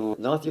went to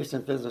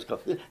Northeastern Business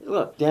College.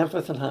 Look,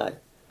 Danforth and High.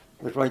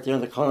 It was right there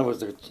in the corner was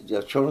the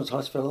Children's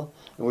Hospital,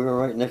 and we were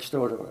right next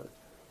door to it.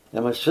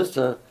 And my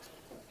sister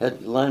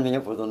had lined me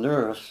up with a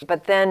nurse.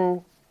 But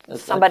then At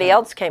somebody that time-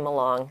 else came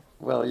along.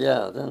 Well,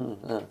 yeah, then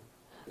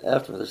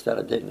after I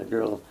started dating a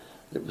girl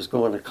that was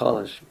going to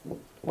college.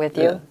 With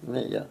Yeah, you?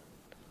 me, yeah.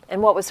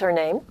 And what was her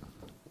name?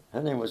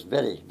 Her name was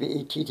Betty,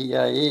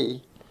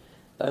 Bettie.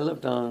 I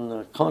lived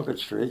on Concord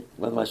Street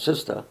with my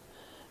sister,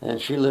 and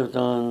she lived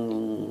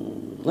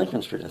on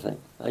Lincoln Street, I think.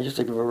 I used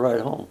to give her a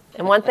ride home,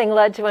 And one thing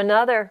led to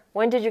another.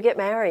 When did you get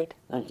married?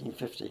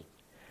 1950.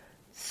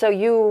 So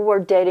you were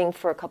dating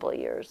for a couple of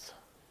years.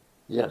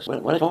 Yes. When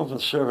I came home from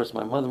the service,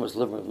 my mother was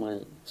living with my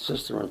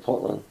sister in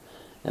Portland,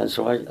 and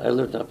so I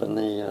lived up in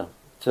the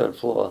 3rd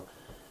floor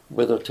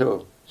with her,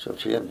 too. So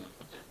she had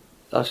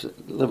us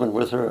living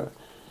with her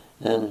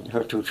and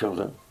her 2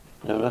 children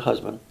and her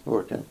husband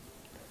working.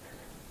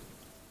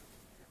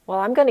 Well,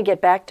 I'm going to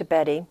get back to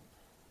Betty,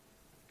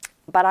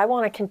 but I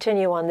want to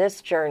continue on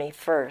this journey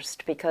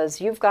first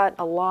because you've got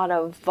a lot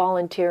of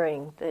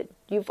volunteering that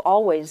you've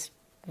always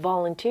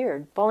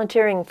volunteered.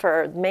 Volunteering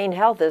for Maine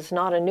Health is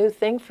not a new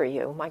thing for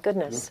you, my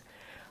goodness.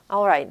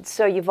 All right,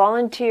 so you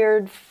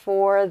volunteered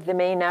for the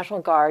Maine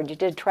National Guard. You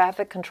did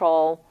traffic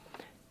control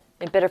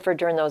in Biddeford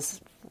during those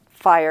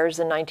fires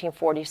in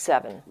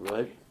 1947.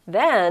 Right.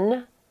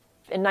 Then,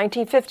 in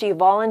 1950, you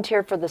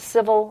volunteered for the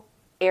Civil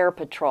Air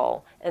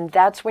Patrol, and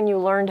that's when you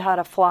learned how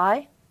to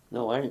fly?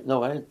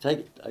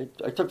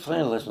 I took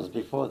flying lessons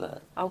before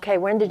that. Okay,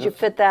 when did you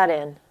fit that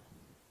in?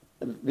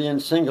 Being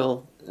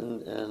single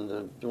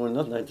and doing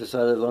nothing, I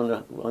decided I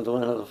wanted to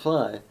learn how to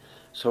fly.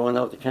 So I went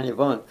out to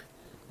Kennebunk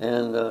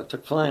and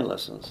took flying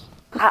lessons.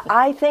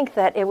 I think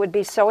that it would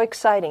be so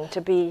exciting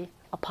to be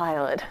a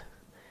pilot.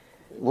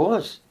 It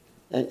was.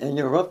 And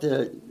you're up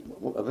there,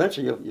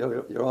 eventually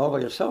you're all by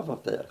yourself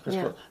up there. Because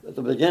Yeah. at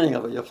the beginning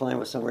of it, you're flying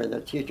with somebody, and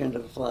they teach you to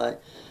fly.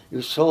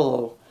 You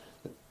solo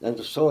And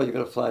to Seoul, you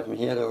got to fly from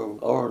here to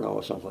Orono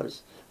or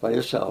someplace by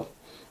yourself,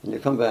 and you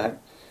come back.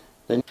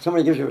 Then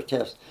somebody gives you a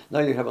test. Now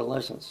you have a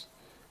license.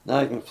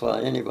 Now you can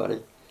fly anybody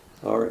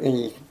or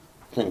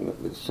anything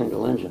with a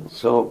single engine.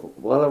 So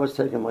while I was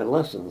taking my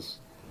lessons,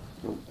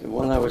 and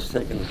when I was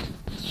taking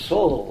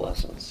solo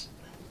lessons,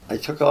 I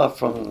took off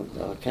from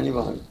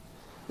Kennybunk.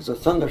 There's a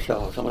thunder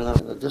shower coming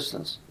out in the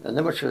distance. I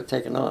never should have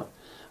taken off.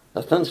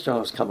 A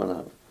thunderstorm was coming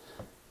up.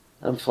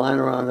 I'm flying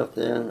around up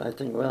there, and I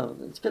think, well,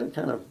 it's getting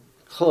kind of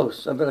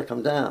close. I better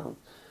come down.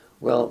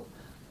 Well,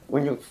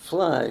 when you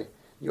fly,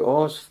 you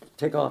always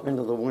take off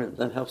into the wind.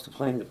 That helps the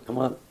plane to come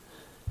up.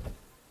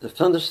 The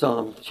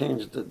thunderstorm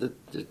changed the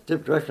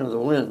direction of the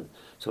wind,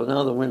 so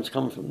now the wind's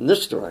coming from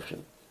this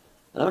direction.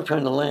 And I'm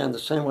trying to land the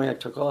same way I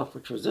took off,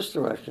 which was this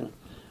direction.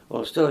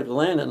 Well, instead of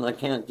landing, I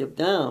can't get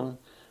down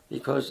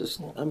because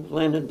I'm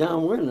landing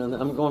downwind, and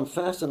I'm going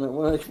faster than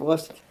what I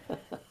was.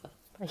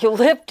 You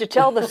lived to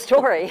tell the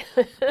story.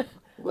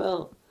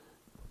 Well,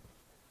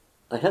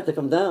 I had to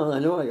come down. I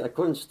knew I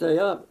couldn't stay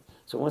up.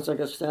 So once I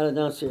got started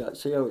down,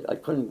 I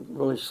couldn't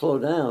really slow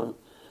down.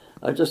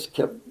 I just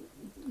kept.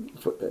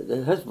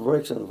 It has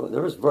brakes in it.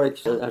 There was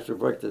brakes that actually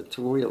brake the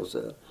two wheels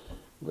there.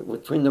 But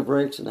between the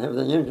brakes and having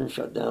the engine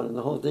shut down and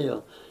the whole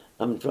deal,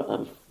 I'm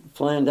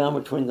flying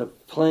down between the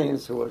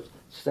planes who were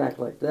stacked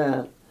like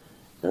that,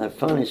 and I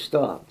finally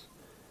stopped.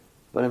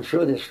 But I'm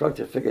sure the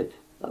instructor figured,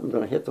 I'm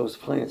going to hit those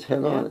planes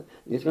head on.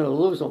 He's going to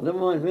lose them. Never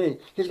mind me.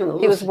 He's going to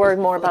lose them. He was worried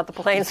more about the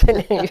planes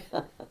than you.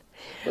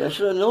 But I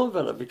should have known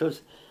better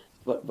because,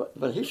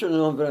 but he should have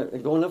known better.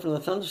 Going up in the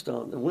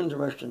thunderstorm, the wind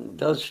direction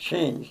does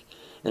change,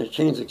 and it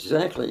changed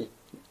exactly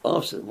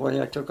opposite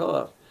where I took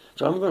off.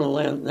 So I'm going to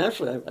land.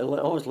 Naturally, I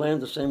always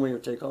land the same way you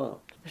take off.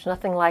 There's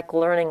nothing like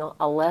learning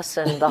a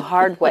lesson the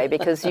hard way,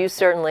 because you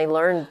certainly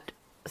learned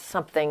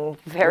something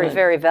very, Right.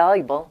 very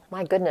valuable.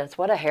 My goodness,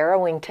 what a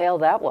harrowing tale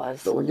that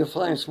was. But when you're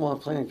flying small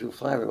planes, you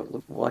fly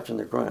watching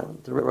the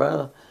ground. There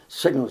are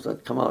signals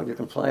that come out. You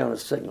can fly on a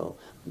signal,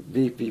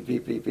 beep, beep,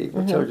 beep, beep, beep.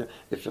 It tells you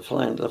if you're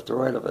flying left or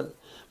right of it.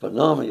 But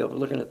normally, you're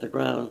looking at the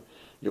ground.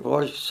 You've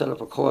always set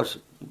up a course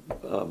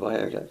by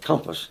a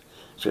compass,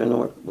 so you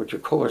know what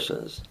your course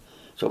is.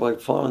 So by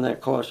following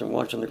that course and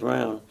watching the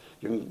ground,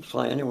 you can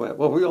fly anywhere.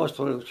 Well, we always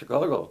flew to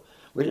Chicago.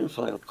 We didn't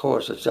fly a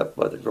course except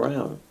by the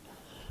ground.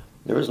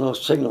 There is no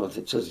signal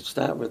that says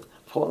start with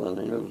Portland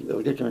and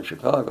it'll get you in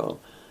Chicago.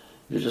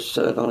 You just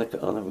set it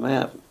on a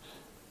map,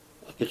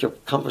 get your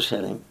compass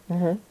heading,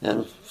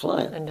 and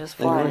fly it. And just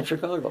And fly you're in it.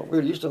 Chicago.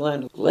 We used to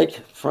land at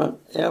Lakefront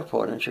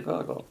Airport in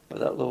Chicago with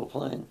that little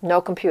plane.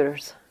 No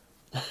computers.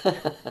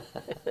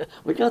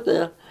 We got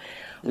there.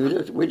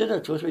 We did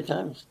it 2 or 3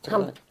 times.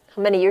 How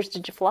many years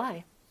did you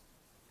fly?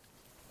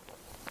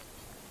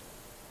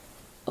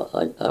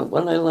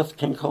 When I left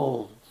King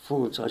Cole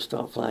Foods, I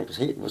stopped flying because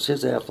it was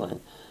his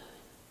airplane.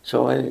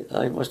 So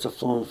I must have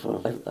flown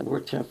I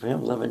worked here for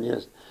him 11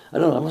 years. I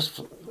don't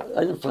know,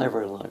 I didn't fly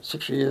very long,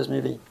 6 years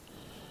maybe.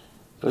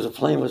 Because the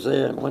plane was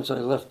there, and once I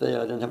left there,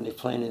 I didn't have any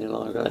plane any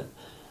longer.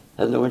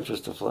 I had no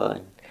interest to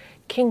fly.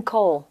 King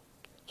Cole.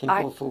 King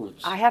Cole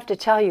Foods. I have to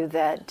tell you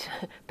that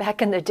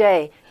back in the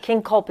day,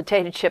 King Cole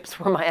potato chips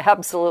were my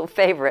absolute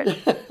favorite.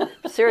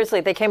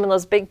 Seriously, they came in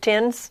those big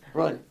tins.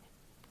 Right.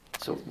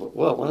 So,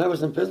 well, when I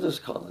was in business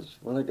college,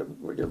 when I get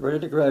ready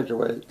to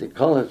graduate, the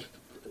college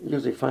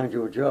usually finds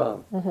you a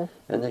job.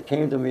 And they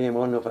came to me and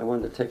wanted to know if I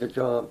wanted to take a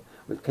job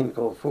with King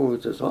Cole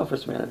Foods as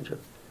office manager.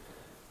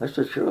 I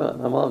said, sure,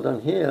 I'm all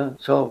done here.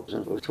 So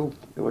there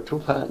were two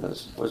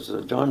partners. It was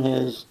John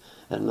Hayes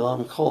and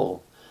Norm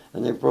Cole.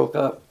 And they broke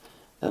up,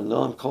 and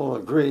Norm Cole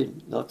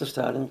agreed not to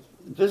start in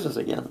business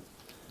again.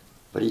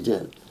 But he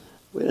did.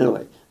 But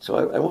anyway, so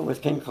I went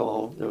with King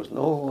Cole. There was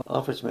no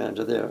office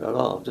manager there at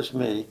all, just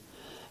me.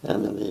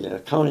 And then the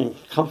accounting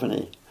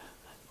company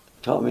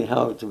taught me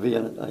how to be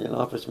an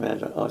office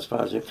manager as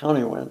far as the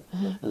accounting went.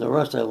 And the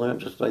rest I learned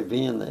just by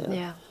being there.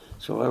 Yeah.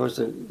 So I was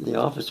the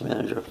office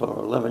manager for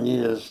 11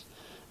 years,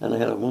 and I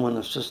had a woman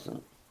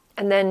assistant.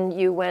 And then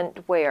you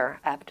went where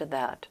after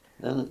that?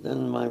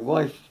 Then my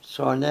wife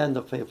saw an ad in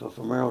the paper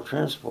for Merrill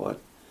Transport,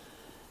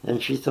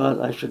 and she thought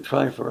I should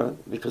try for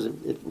it because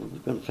it was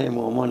going to pay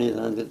more money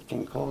than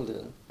King Cole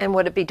did. And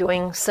would it be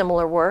doing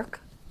similar work?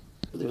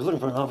 They were looking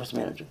for an office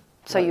manager.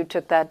 So you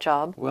took that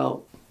job?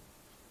 Well,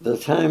 the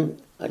time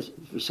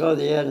we saw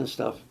the ad and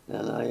stuff,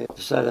 and I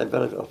decided I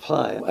better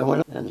apply. I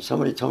went up, and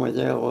somebody told me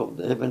there, well,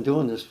 they've been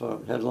doing this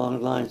had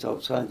long lines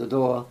outside the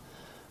door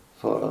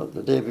for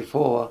the day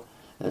before,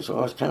 and so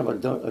I was kind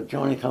of a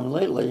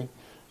Johnny-come-lately,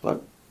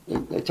 but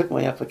they took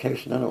my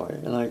application anyway,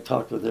 and I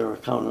talked with their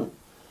accountant,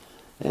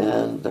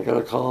 and I got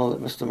a call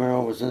that Mr.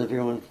 Merrill was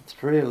interviewing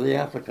 3 of the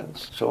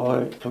applicants. So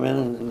I come in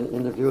and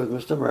interview with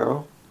Mr.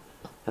 Merrill,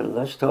 had a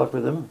nice talk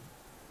with him,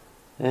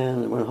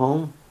 and went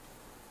home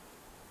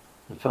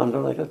and found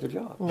out I got the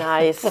job.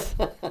 Nice.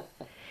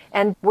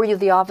 And were you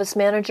the office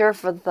manager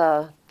for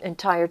the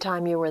entire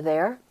time you were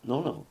there?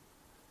 No.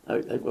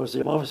 I was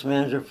the office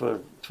manager for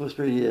 2 or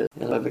 3 years,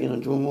 and I began to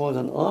do more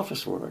than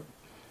office work.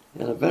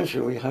 And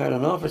eventually we hired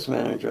an office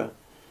manager,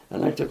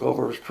 and I took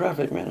over as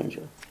traffic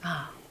manager.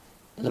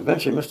 And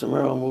eventually Mr.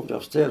 Merrill moved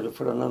upstairs to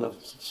put another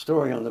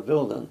story on the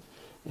building.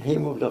 And he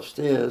moved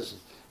upstairs,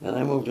 and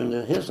I moved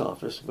into his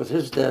office with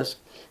his desk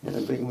and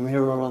a big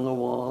mirror on the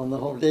wall and the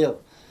whole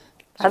deal.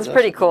 So That's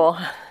pretty cool.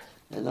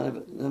 And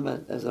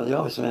then as the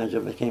office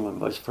manager, became a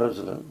vice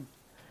president.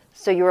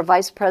 So you were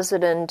vice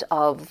president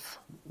of...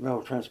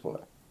 Rail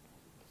transport.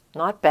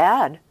 Not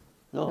bad.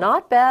 No.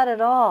 Not bad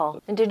at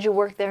all. And did you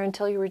work there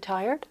until you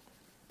retired?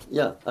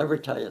 Yeah, I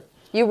retired.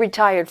 You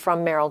retired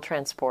from Merrill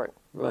Transport.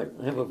 Right.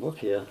 I have a book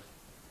here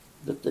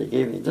that they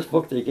gave me. This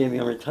book they gave me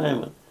on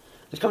retirement.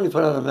 This company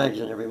put out a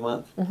magazine every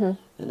month. And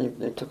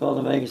they took all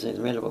the magazines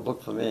and made up a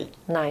book for me.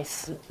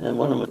 Nice. And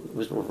one of them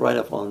was right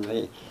up on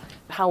me.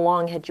 How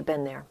long had you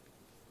been there?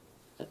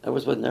 I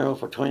was with Narrow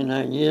for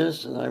 29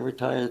 years, and I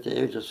retired at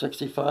the age of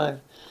 65.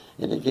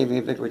 And they gave me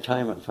a big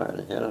retirement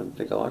party. They had a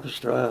big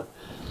orchestra.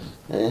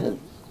 And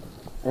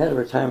I had a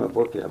retirement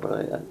book here,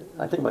 but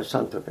I think my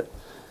son took it.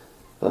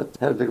 But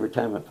I had a big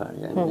retirement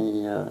party in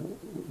the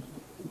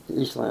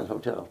Eastland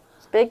Hotel.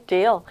 Big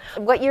deal.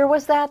 What year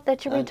was that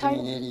you retired?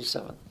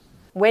 1987.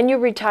 When you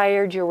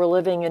retired, you were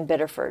living in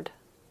Biddeford.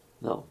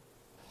 No.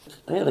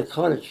 I had a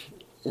cottage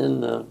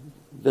in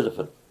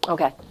Biddeford.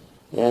 Okay.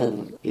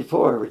 And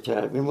before I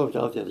retired, we moved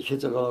out there. The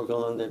kids had all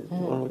gone.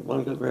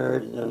 One got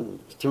married, and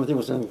Timothy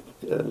was in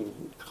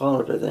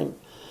college, I think.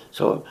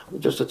 So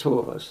just the two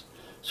of us.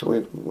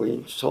 So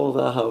we sold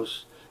our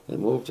house and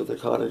moved to the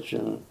cottage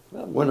and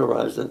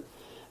winterized it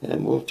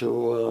and moved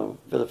to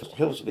Biddeford,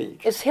 Hills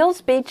Beach. Is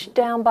Hills Beach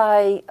down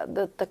by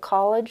the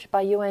college,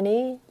 by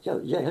UNE? Yeah,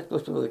 you have to go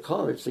through the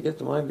college to get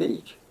to my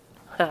beach.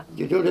 Huh.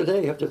 You do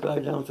today, you have to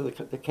drive down to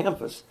the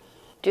campus.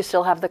 Do you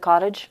still have the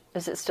cottage?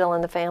 Is it still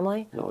in the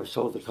family? No, I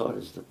sold the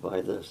cottage to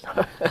buy this.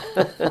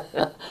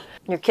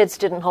 Your kids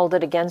didn't hold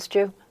it against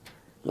you?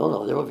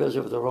 No, they were busy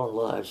with their own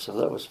lives, so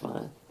that was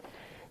fine.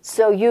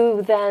 So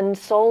you then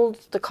sold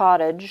the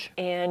cottage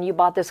and you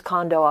bought this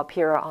condo up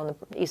here on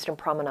the Eastern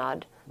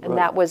Promenade. And Right.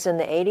 that was in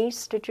the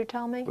 80s, did you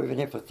tell me? We've been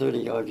here for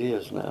 30-odd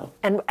years now.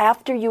 And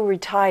after you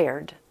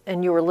retired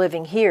and you were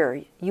living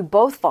here, you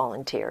both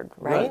volunteered,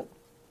 right?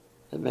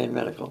 At Maine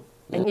Medical.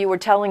 And you were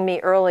telling me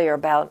earlier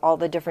about all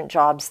the different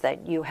jobs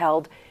that you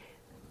held,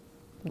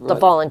 the Right.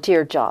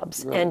 volunteer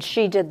jobs. Right. And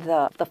she did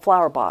the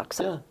flower box.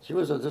 Yeah, she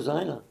was a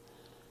designer.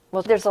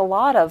 Well, there's a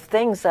lot of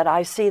things that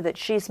I see that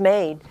she's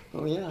made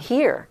Oh, yeah.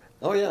 here.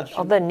 Oh, yeah.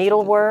 All the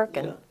needlework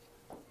and... Yeah.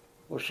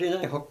 Well, she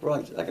and I hooked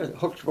rugs. I got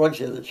hooked rugs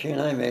here that she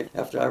and I made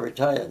after I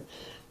retired.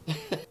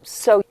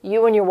 So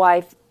you and your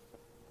wife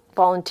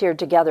volunteered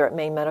together at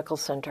Maine Medical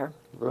Center.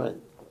 Right.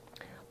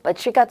 But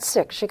she got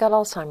sick. She got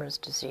Alzheimer's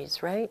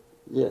disease, right?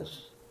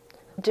 Yes.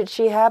 Did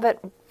she have it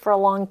for a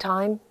long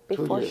time 2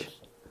 before? years.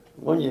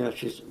 1 year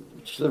she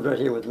lived right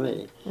here with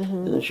me,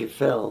 and then she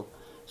fell,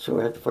 so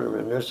we had to put her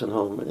in a nursing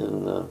home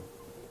in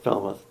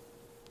Falmouth,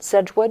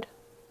 Sedgwood?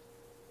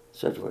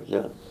 Sedgwood,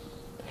 yeah.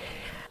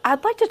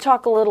 I'd like to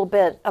talk a little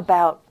bit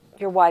about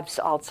your wife's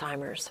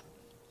Alzheimer's.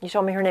 You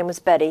told me her name was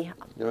Betty.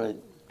 You're right.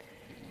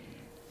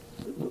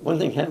 One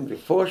thing happened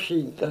before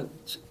she came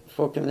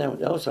down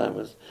with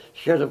Alzheimer's.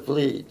 She had a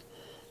bleed,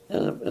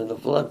 and the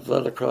blood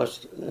flowed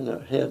across in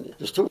her head.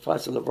 There's two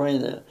parts of the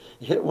brain there.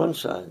 It hit one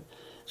side,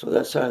 so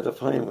that side of the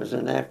brain was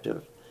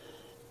inactive.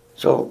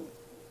 So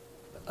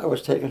I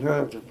was taking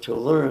her to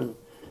learn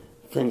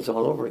things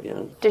all over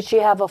again. Did she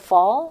have a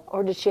fall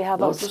or did she have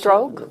No, a it just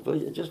stroke?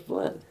 happened. It just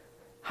bled.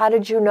 How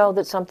did you know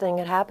that something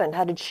had happened?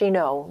 How did she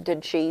know?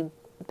 Did she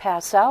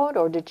pass out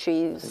or did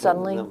she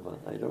suddenly?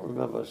 I don't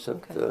remember,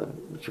 except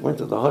she went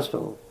to the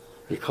hospital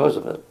because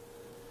of it.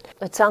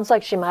 It sounds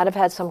like she might have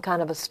had some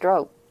kind of a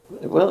stroke.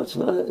 Well, it's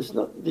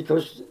not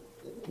because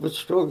with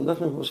stroke,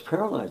 nothing was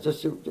paralyzed.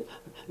 It's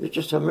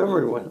just her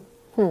memory went.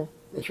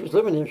 And she was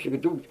living here, she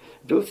could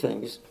do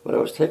things, but I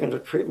was taking her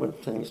to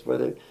treatment things where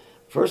the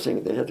first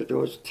thing they had to do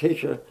was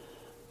teach her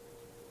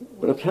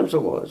what a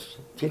pencil was,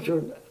 teach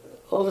her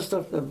all the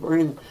stuff the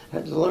brain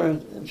had to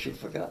learn, and she'd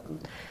forgotten.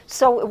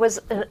 So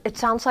it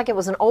sounds like it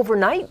was an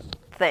overnight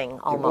thing It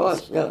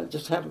almost. was, yeah, it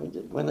just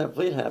happened. When that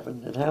bleed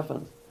happened, it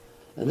happened.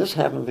 And this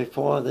happened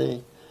before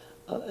the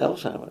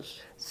Alzheimer's.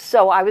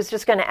 So I was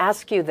just going to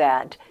ask you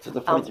that. To the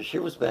point that she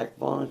was back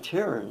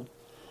volunteering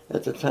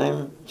at the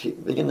time she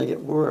began to get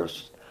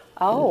worse.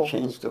 Oh. And it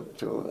changed to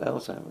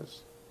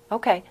Alzheimer's.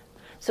 Okay.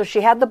 So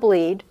she had the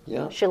bleed.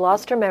 Yeah. She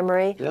lost her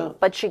memory. Yeah.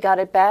 But she got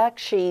it back.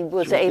 She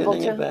was able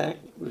getting to. it back.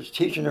 We was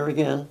teaching her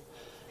again,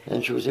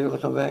 and she was able to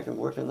come back and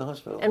work in the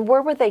hospital. And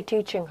where were they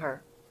teaching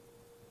her?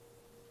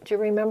 Do you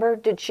remember?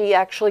 Did she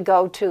actually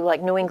go to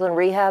like New England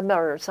Rehab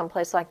or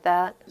someplace like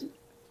that?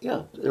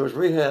 Yeah, there was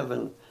rehab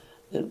and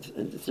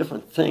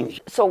different things.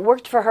 So it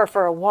worked for her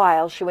for a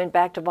while. She went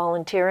back to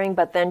volunteering,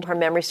 but then her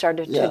memory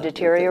started to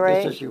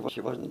deteriorate. They said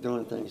she wasn't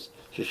doing things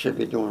she should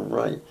be doing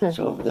right.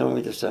 So then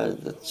we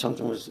decided that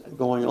something was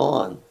going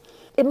on.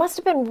 It must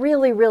have been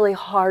really, really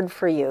hard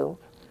for you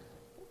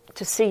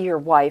to see your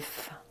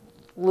wife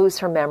lose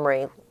her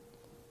memory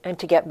and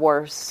to get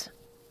worse.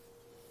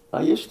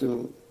 I used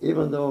to,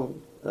 even though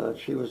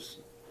she was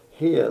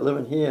here,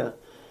 living here,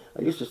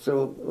 I used to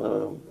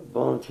still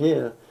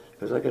volunteer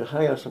because I could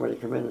hire somebody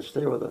to come in and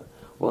stay with her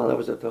while I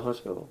was at the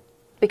hospital.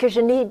 Because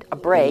you need a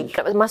break.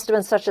 It must have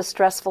been such a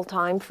stressful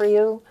time for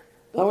you.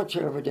 I went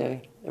to her every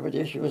day. Every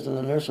day she was in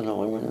the nursing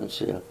home, I went in and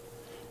see her.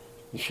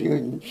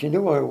 She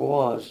knew where I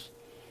was,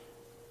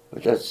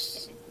 but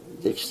that's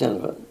the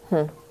extent of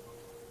it.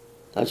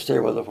 I'd stay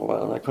with her for a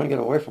while, and I couldn't get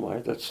away from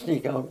her. I'd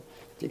sneak out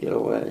to get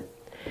away.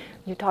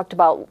 You talked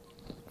about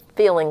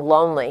feeling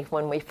lonely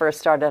when we first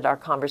started our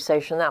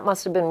conversation. That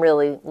must have been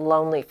really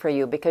lonely for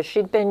you because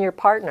she'd been your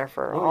partner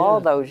for all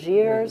those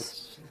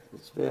years. Yeah,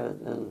 it's bad.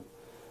 And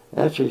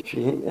actually,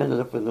 she ended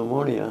up with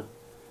pneumonia,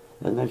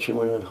 and then she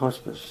went in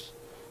hospice.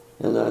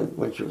 And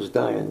when she was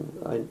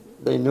dying,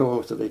 they knew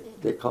her, so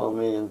they called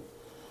me.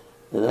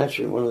 And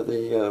actually, one of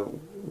the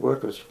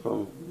workers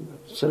from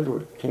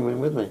Sedgwick came in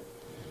with me,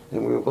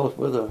 and we were both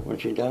with her when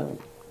she died.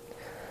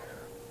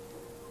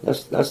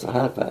 That's the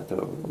hard part,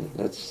 though.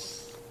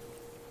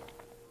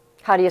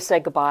 How do you say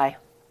goodbye?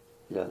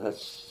 Yeah,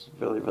 that's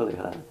really, really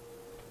hard.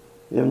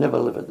 You never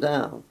live it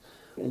down,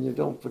 and you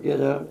don't forget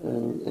her,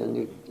 and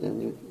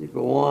you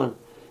go on,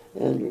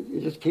 and you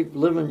just keep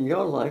living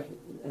your life.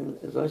 And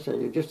as I say,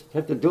 you just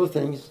have to do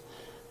things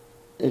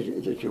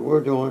that you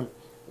were doing,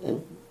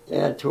 and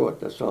add to it.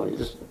 That's all.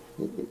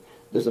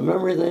 There's a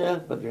memory there,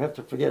 but you have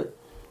to forget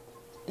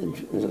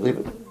and leave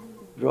it,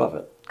 drop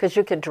it. Because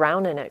you could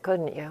drown in it,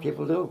 couldn't you?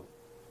 People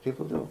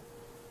do.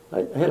 I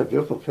had a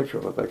beautiful picture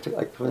of her, but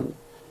I couldn't.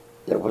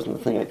 That wasn't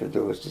the thing I could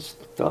do. Was just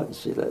thought and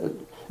see that.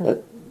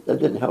 That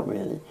didn't help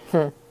me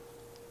any.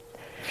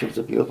 She was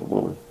a beautiful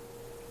woman,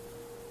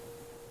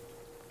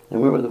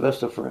 and we were the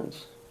best of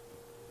friends.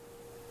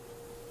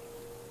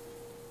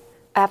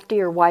 After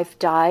your wife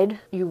died,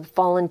 you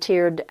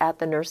volunteered at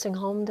the nursing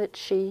home that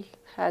she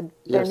had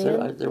been in?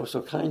 Yes, they were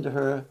so kind to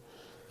her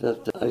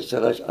that I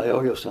said, I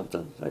owe you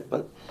something.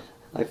 But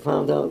I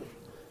found out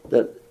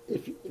that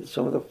if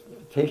some of the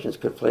patients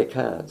could play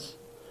cards,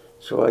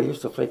 so I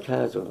used to play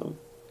cards with them.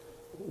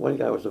 One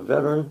guy was a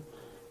veteran,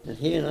 and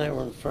he and I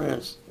were in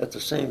France at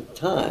the same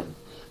time,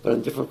 but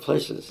in different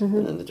places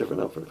and in the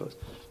different outfits.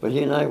 But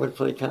he and I would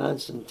play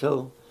cards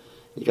until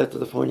he got to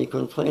the point he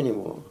couldn't play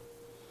anymore.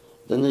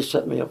 Then they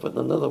set me up with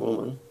another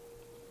woman.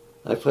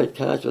 I played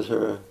cards with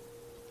her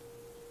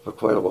for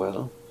quite a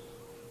while,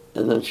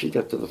 and then she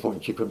got to the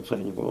point she couldn't play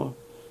anymore.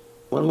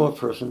 One more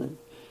person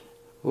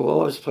who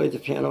always played the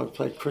piano and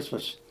played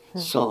Christmas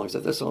songs.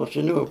 That's all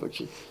she knew.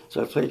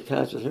 So I played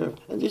cards with her,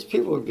 and these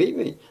people would beat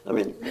me. I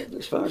mean,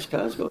 as far as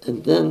cards go.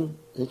 And then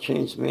they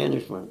changed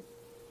management,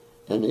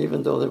 and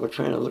even though they were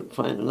trying to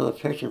find another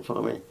patient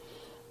for me,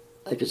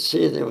 I could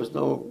see there was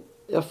no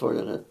effort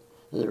in it,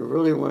 and they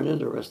really weren't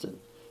interested.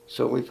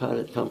 So we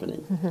parted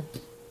company.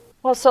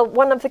 Well, so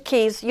one of the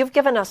keys, you've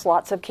given us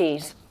lots of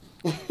keys.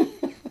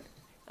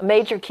 A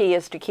major key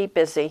is to keep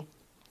busy.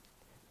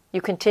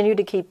 You continue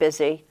to keep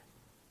busy.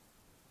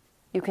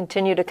 You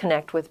continue to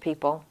connect with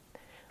people.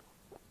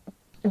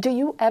 Do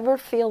you ever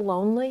feel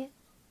lonely?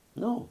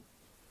 No,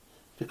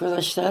 because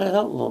I started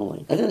out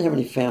lonely. I didn't have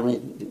any family.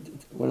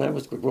 When I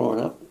was growing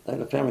up, I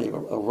had a family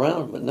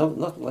around, but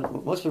nothing like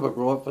most people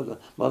grow up with a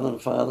mother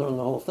and father and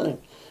the whole thing.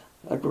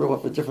 I grew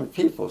up with different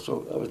people,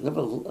 so I was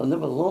never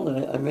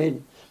lonely. I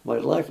made my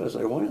life as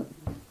I went.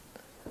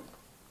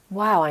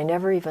 Wow, I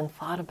never even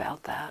thought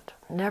about that.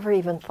 Never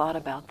even thought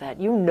about that.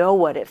 You know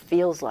what it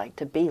feels like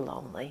to be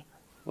lonely.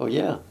 Well,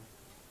 yeah,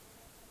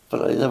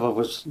 but I never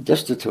was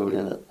destitute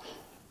in it.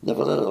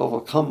 Never let it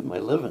overcome my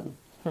living.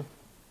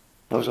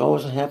 I was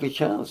always a happy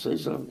child,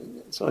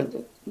 so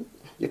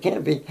you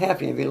can't be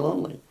happy and be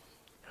lonely.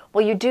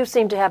 Well, you do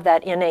seem to have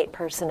that innate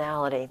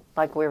personality,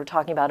 like we were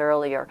talking about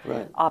earlier,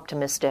 right.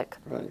 Optimistic.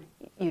 Right.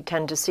 You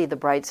tend to see the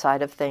bright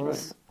side of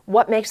things. Right.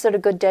 What makes it a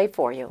good day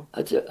for you?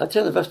 I tell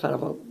you the best part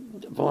about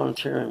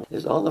volunteering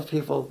is all the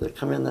people that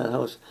come in that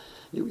house.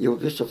 You'll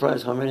be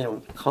surprised how many of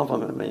them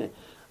compliment me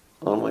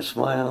on my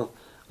smile,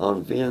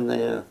 on being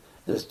there.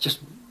 It just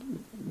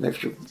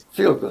makes you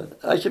feel good.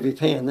 I should be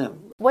paying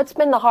them. What's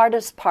been the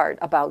hardest part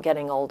about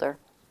getting older?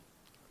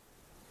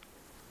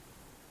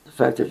 The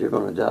fact that you're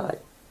going to die.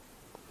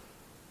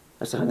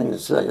 That's a hard thing to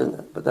say, isn't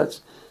it? But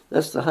that's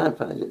the hard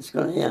part. It's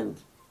going to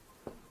end.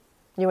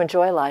 You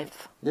enjoy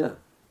life. Yeah.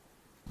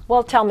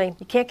 Well, tell me,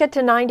 you can't get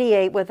to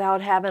 98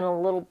 without having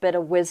a little bit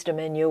of wisdom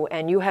in you,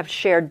 and you have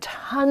shared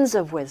tons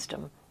of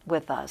wisdom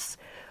with us.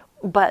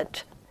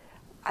 But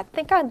I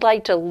think I'd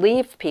like to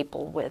leave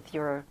people with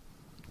your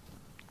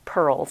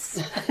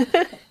pearls.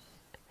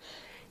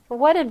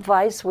 What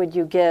advice would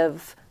you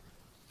give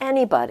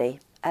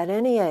anybody at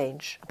any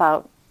age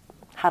about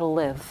how to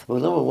live? Well,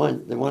 number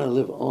one, they want to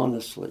live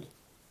honestly.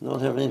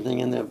 Not have anything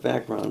in their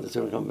background that's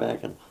going to come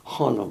back and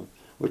haunt them,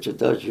 which it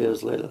does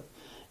years later.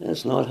 And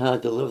it's not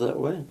hard to live that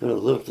way. You're going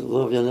to live to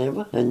love your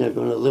neighbor, and you're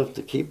going to live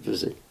to keep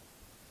busy.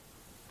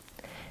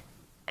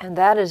 And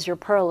that is your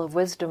pearl of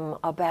wisdom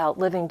about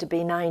living to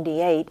be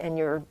 98, and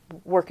you're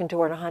working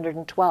toward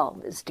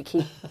 112, is to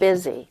keep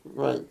busy.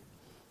 Right.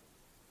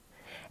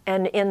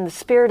 And in the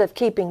spirit of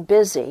keeping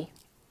busy,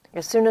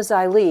 as soon as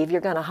I leave, you're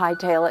going to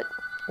hightail it.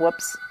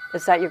 Whoops.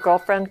 Is that your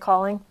girlfriend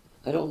calling?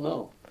 I don't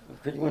know.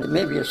 It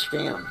may be a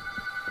scam.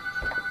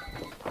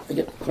 I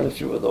get quite a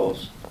few of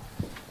those.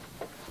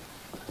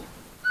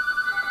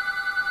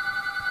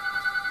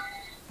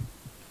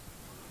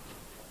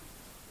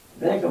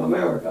 Bank of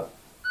America.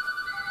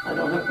 I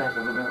don't have Bank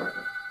of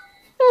America.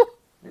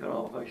 They're going to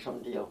offer me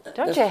some deal.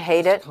 Don't you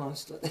hate it?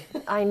 Constant.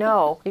 I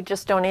know. You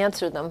just don't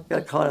answer them.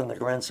 Got caught in the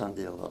grandson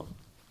deal, though.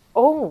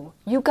 Oh,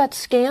 you got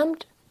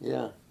scammed?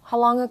 Yeah, How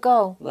long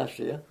ago? last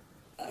year.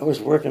 I was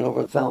working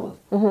over at Falmouth,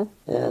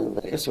 and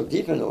I got so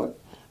deep into it,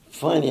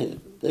 finally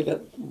they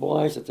got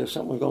wise that there's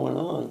something going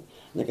on.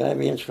 And the guy gave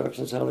me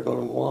instructions how to go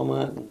to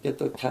Walmart and get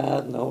the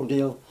card and the whole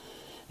deal.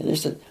 And they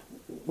said,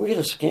 we had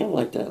a scam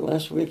like that.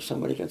 Last week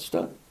somebody got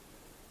stuck.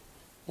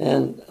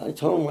 And I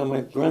told him where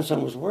my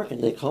grandson was working.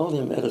 They called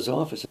him at his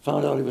office,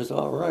 found out he was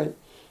all right.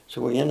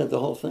 So we ended the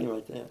whole thing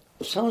right there.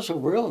 It sounds so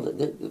real.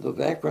 The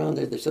background,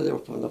 they said they were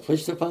from the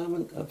police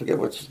department. I forget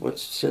what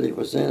city it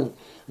was in.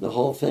 The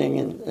whole thing,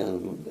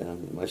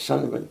 and my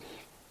son had been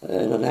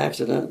in an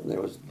accident.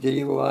 There was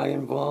DUI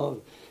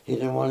involved. He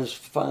didn't want his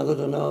father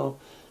to know,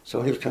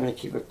 so he was trying to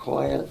keep it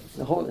quiet.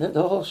 The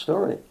whole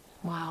story.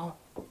 Wow.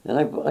 And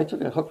I took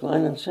a hook,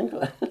 line, and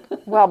sinker.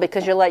 Well,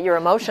 because you let your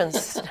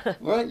emotions.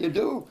 Right, you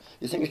do.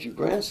 You think it's your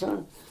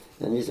grandson,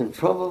 and he's in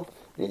trouble,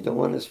 and you don't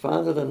want his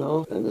father to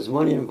know, and there's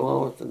money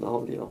involved in the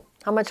whole deal.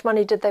 How much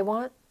money did they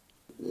want?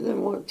 They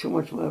didn't want too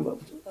much money, but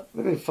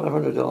maybe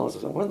 $500 or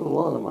something. It wasn't a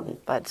lot of money.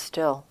 But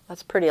still,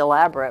 that's pretty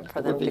elaborate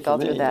for them would be to go for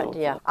me, through that. you know.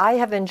 Yeah. I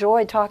have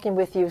enjoyed talking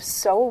with you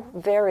so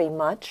very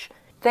much.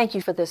 Thank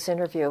you for this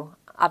interview.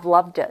 I've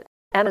loved it.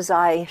 And as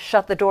I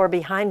shut the door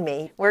behind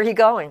me, where are you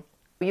going?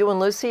 You and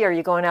Lucy, are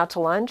you going out to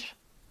lunch?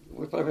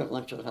 We probably have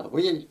lunch at the house.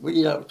 We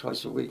eat out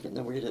twice a week, and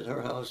then we eat at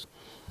her house.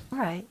 All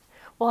right.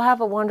 Well, have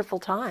a wonderful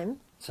time.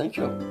 Thank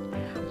you.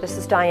 This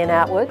is Diane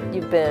Atwood.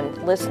 You've been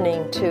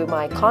listening to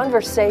my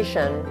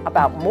conversation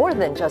about more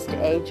than just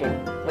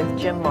aging with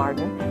Jim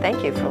Marden.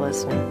 Thank you for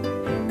listening.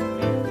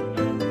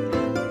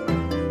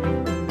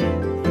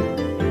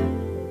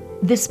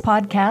 This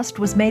podcast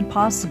was made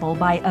possible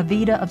by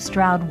Avita of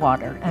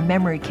Stroudwater, a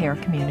memory care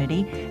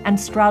community, and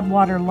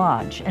Stroudwater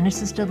Lodge, an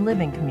assisted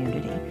living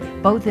community,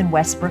 both in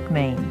Westbrook,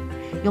 Maine.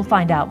 You'll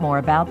find out more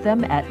about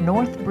them at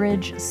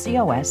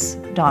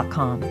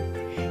northbridgecos.com.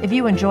 If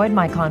you enjoyed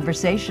my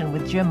conversation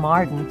with Jim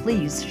Marden,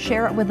 please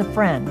share it with a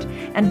friend,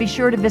 and be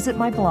sure to visit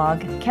my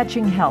blog,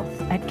 Catching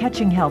Health, at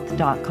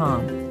catchinghealth.com.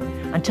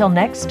 Until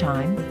next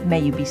time, may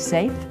you be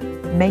safe,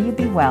 may you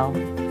be well,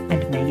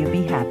 and may you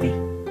be happy.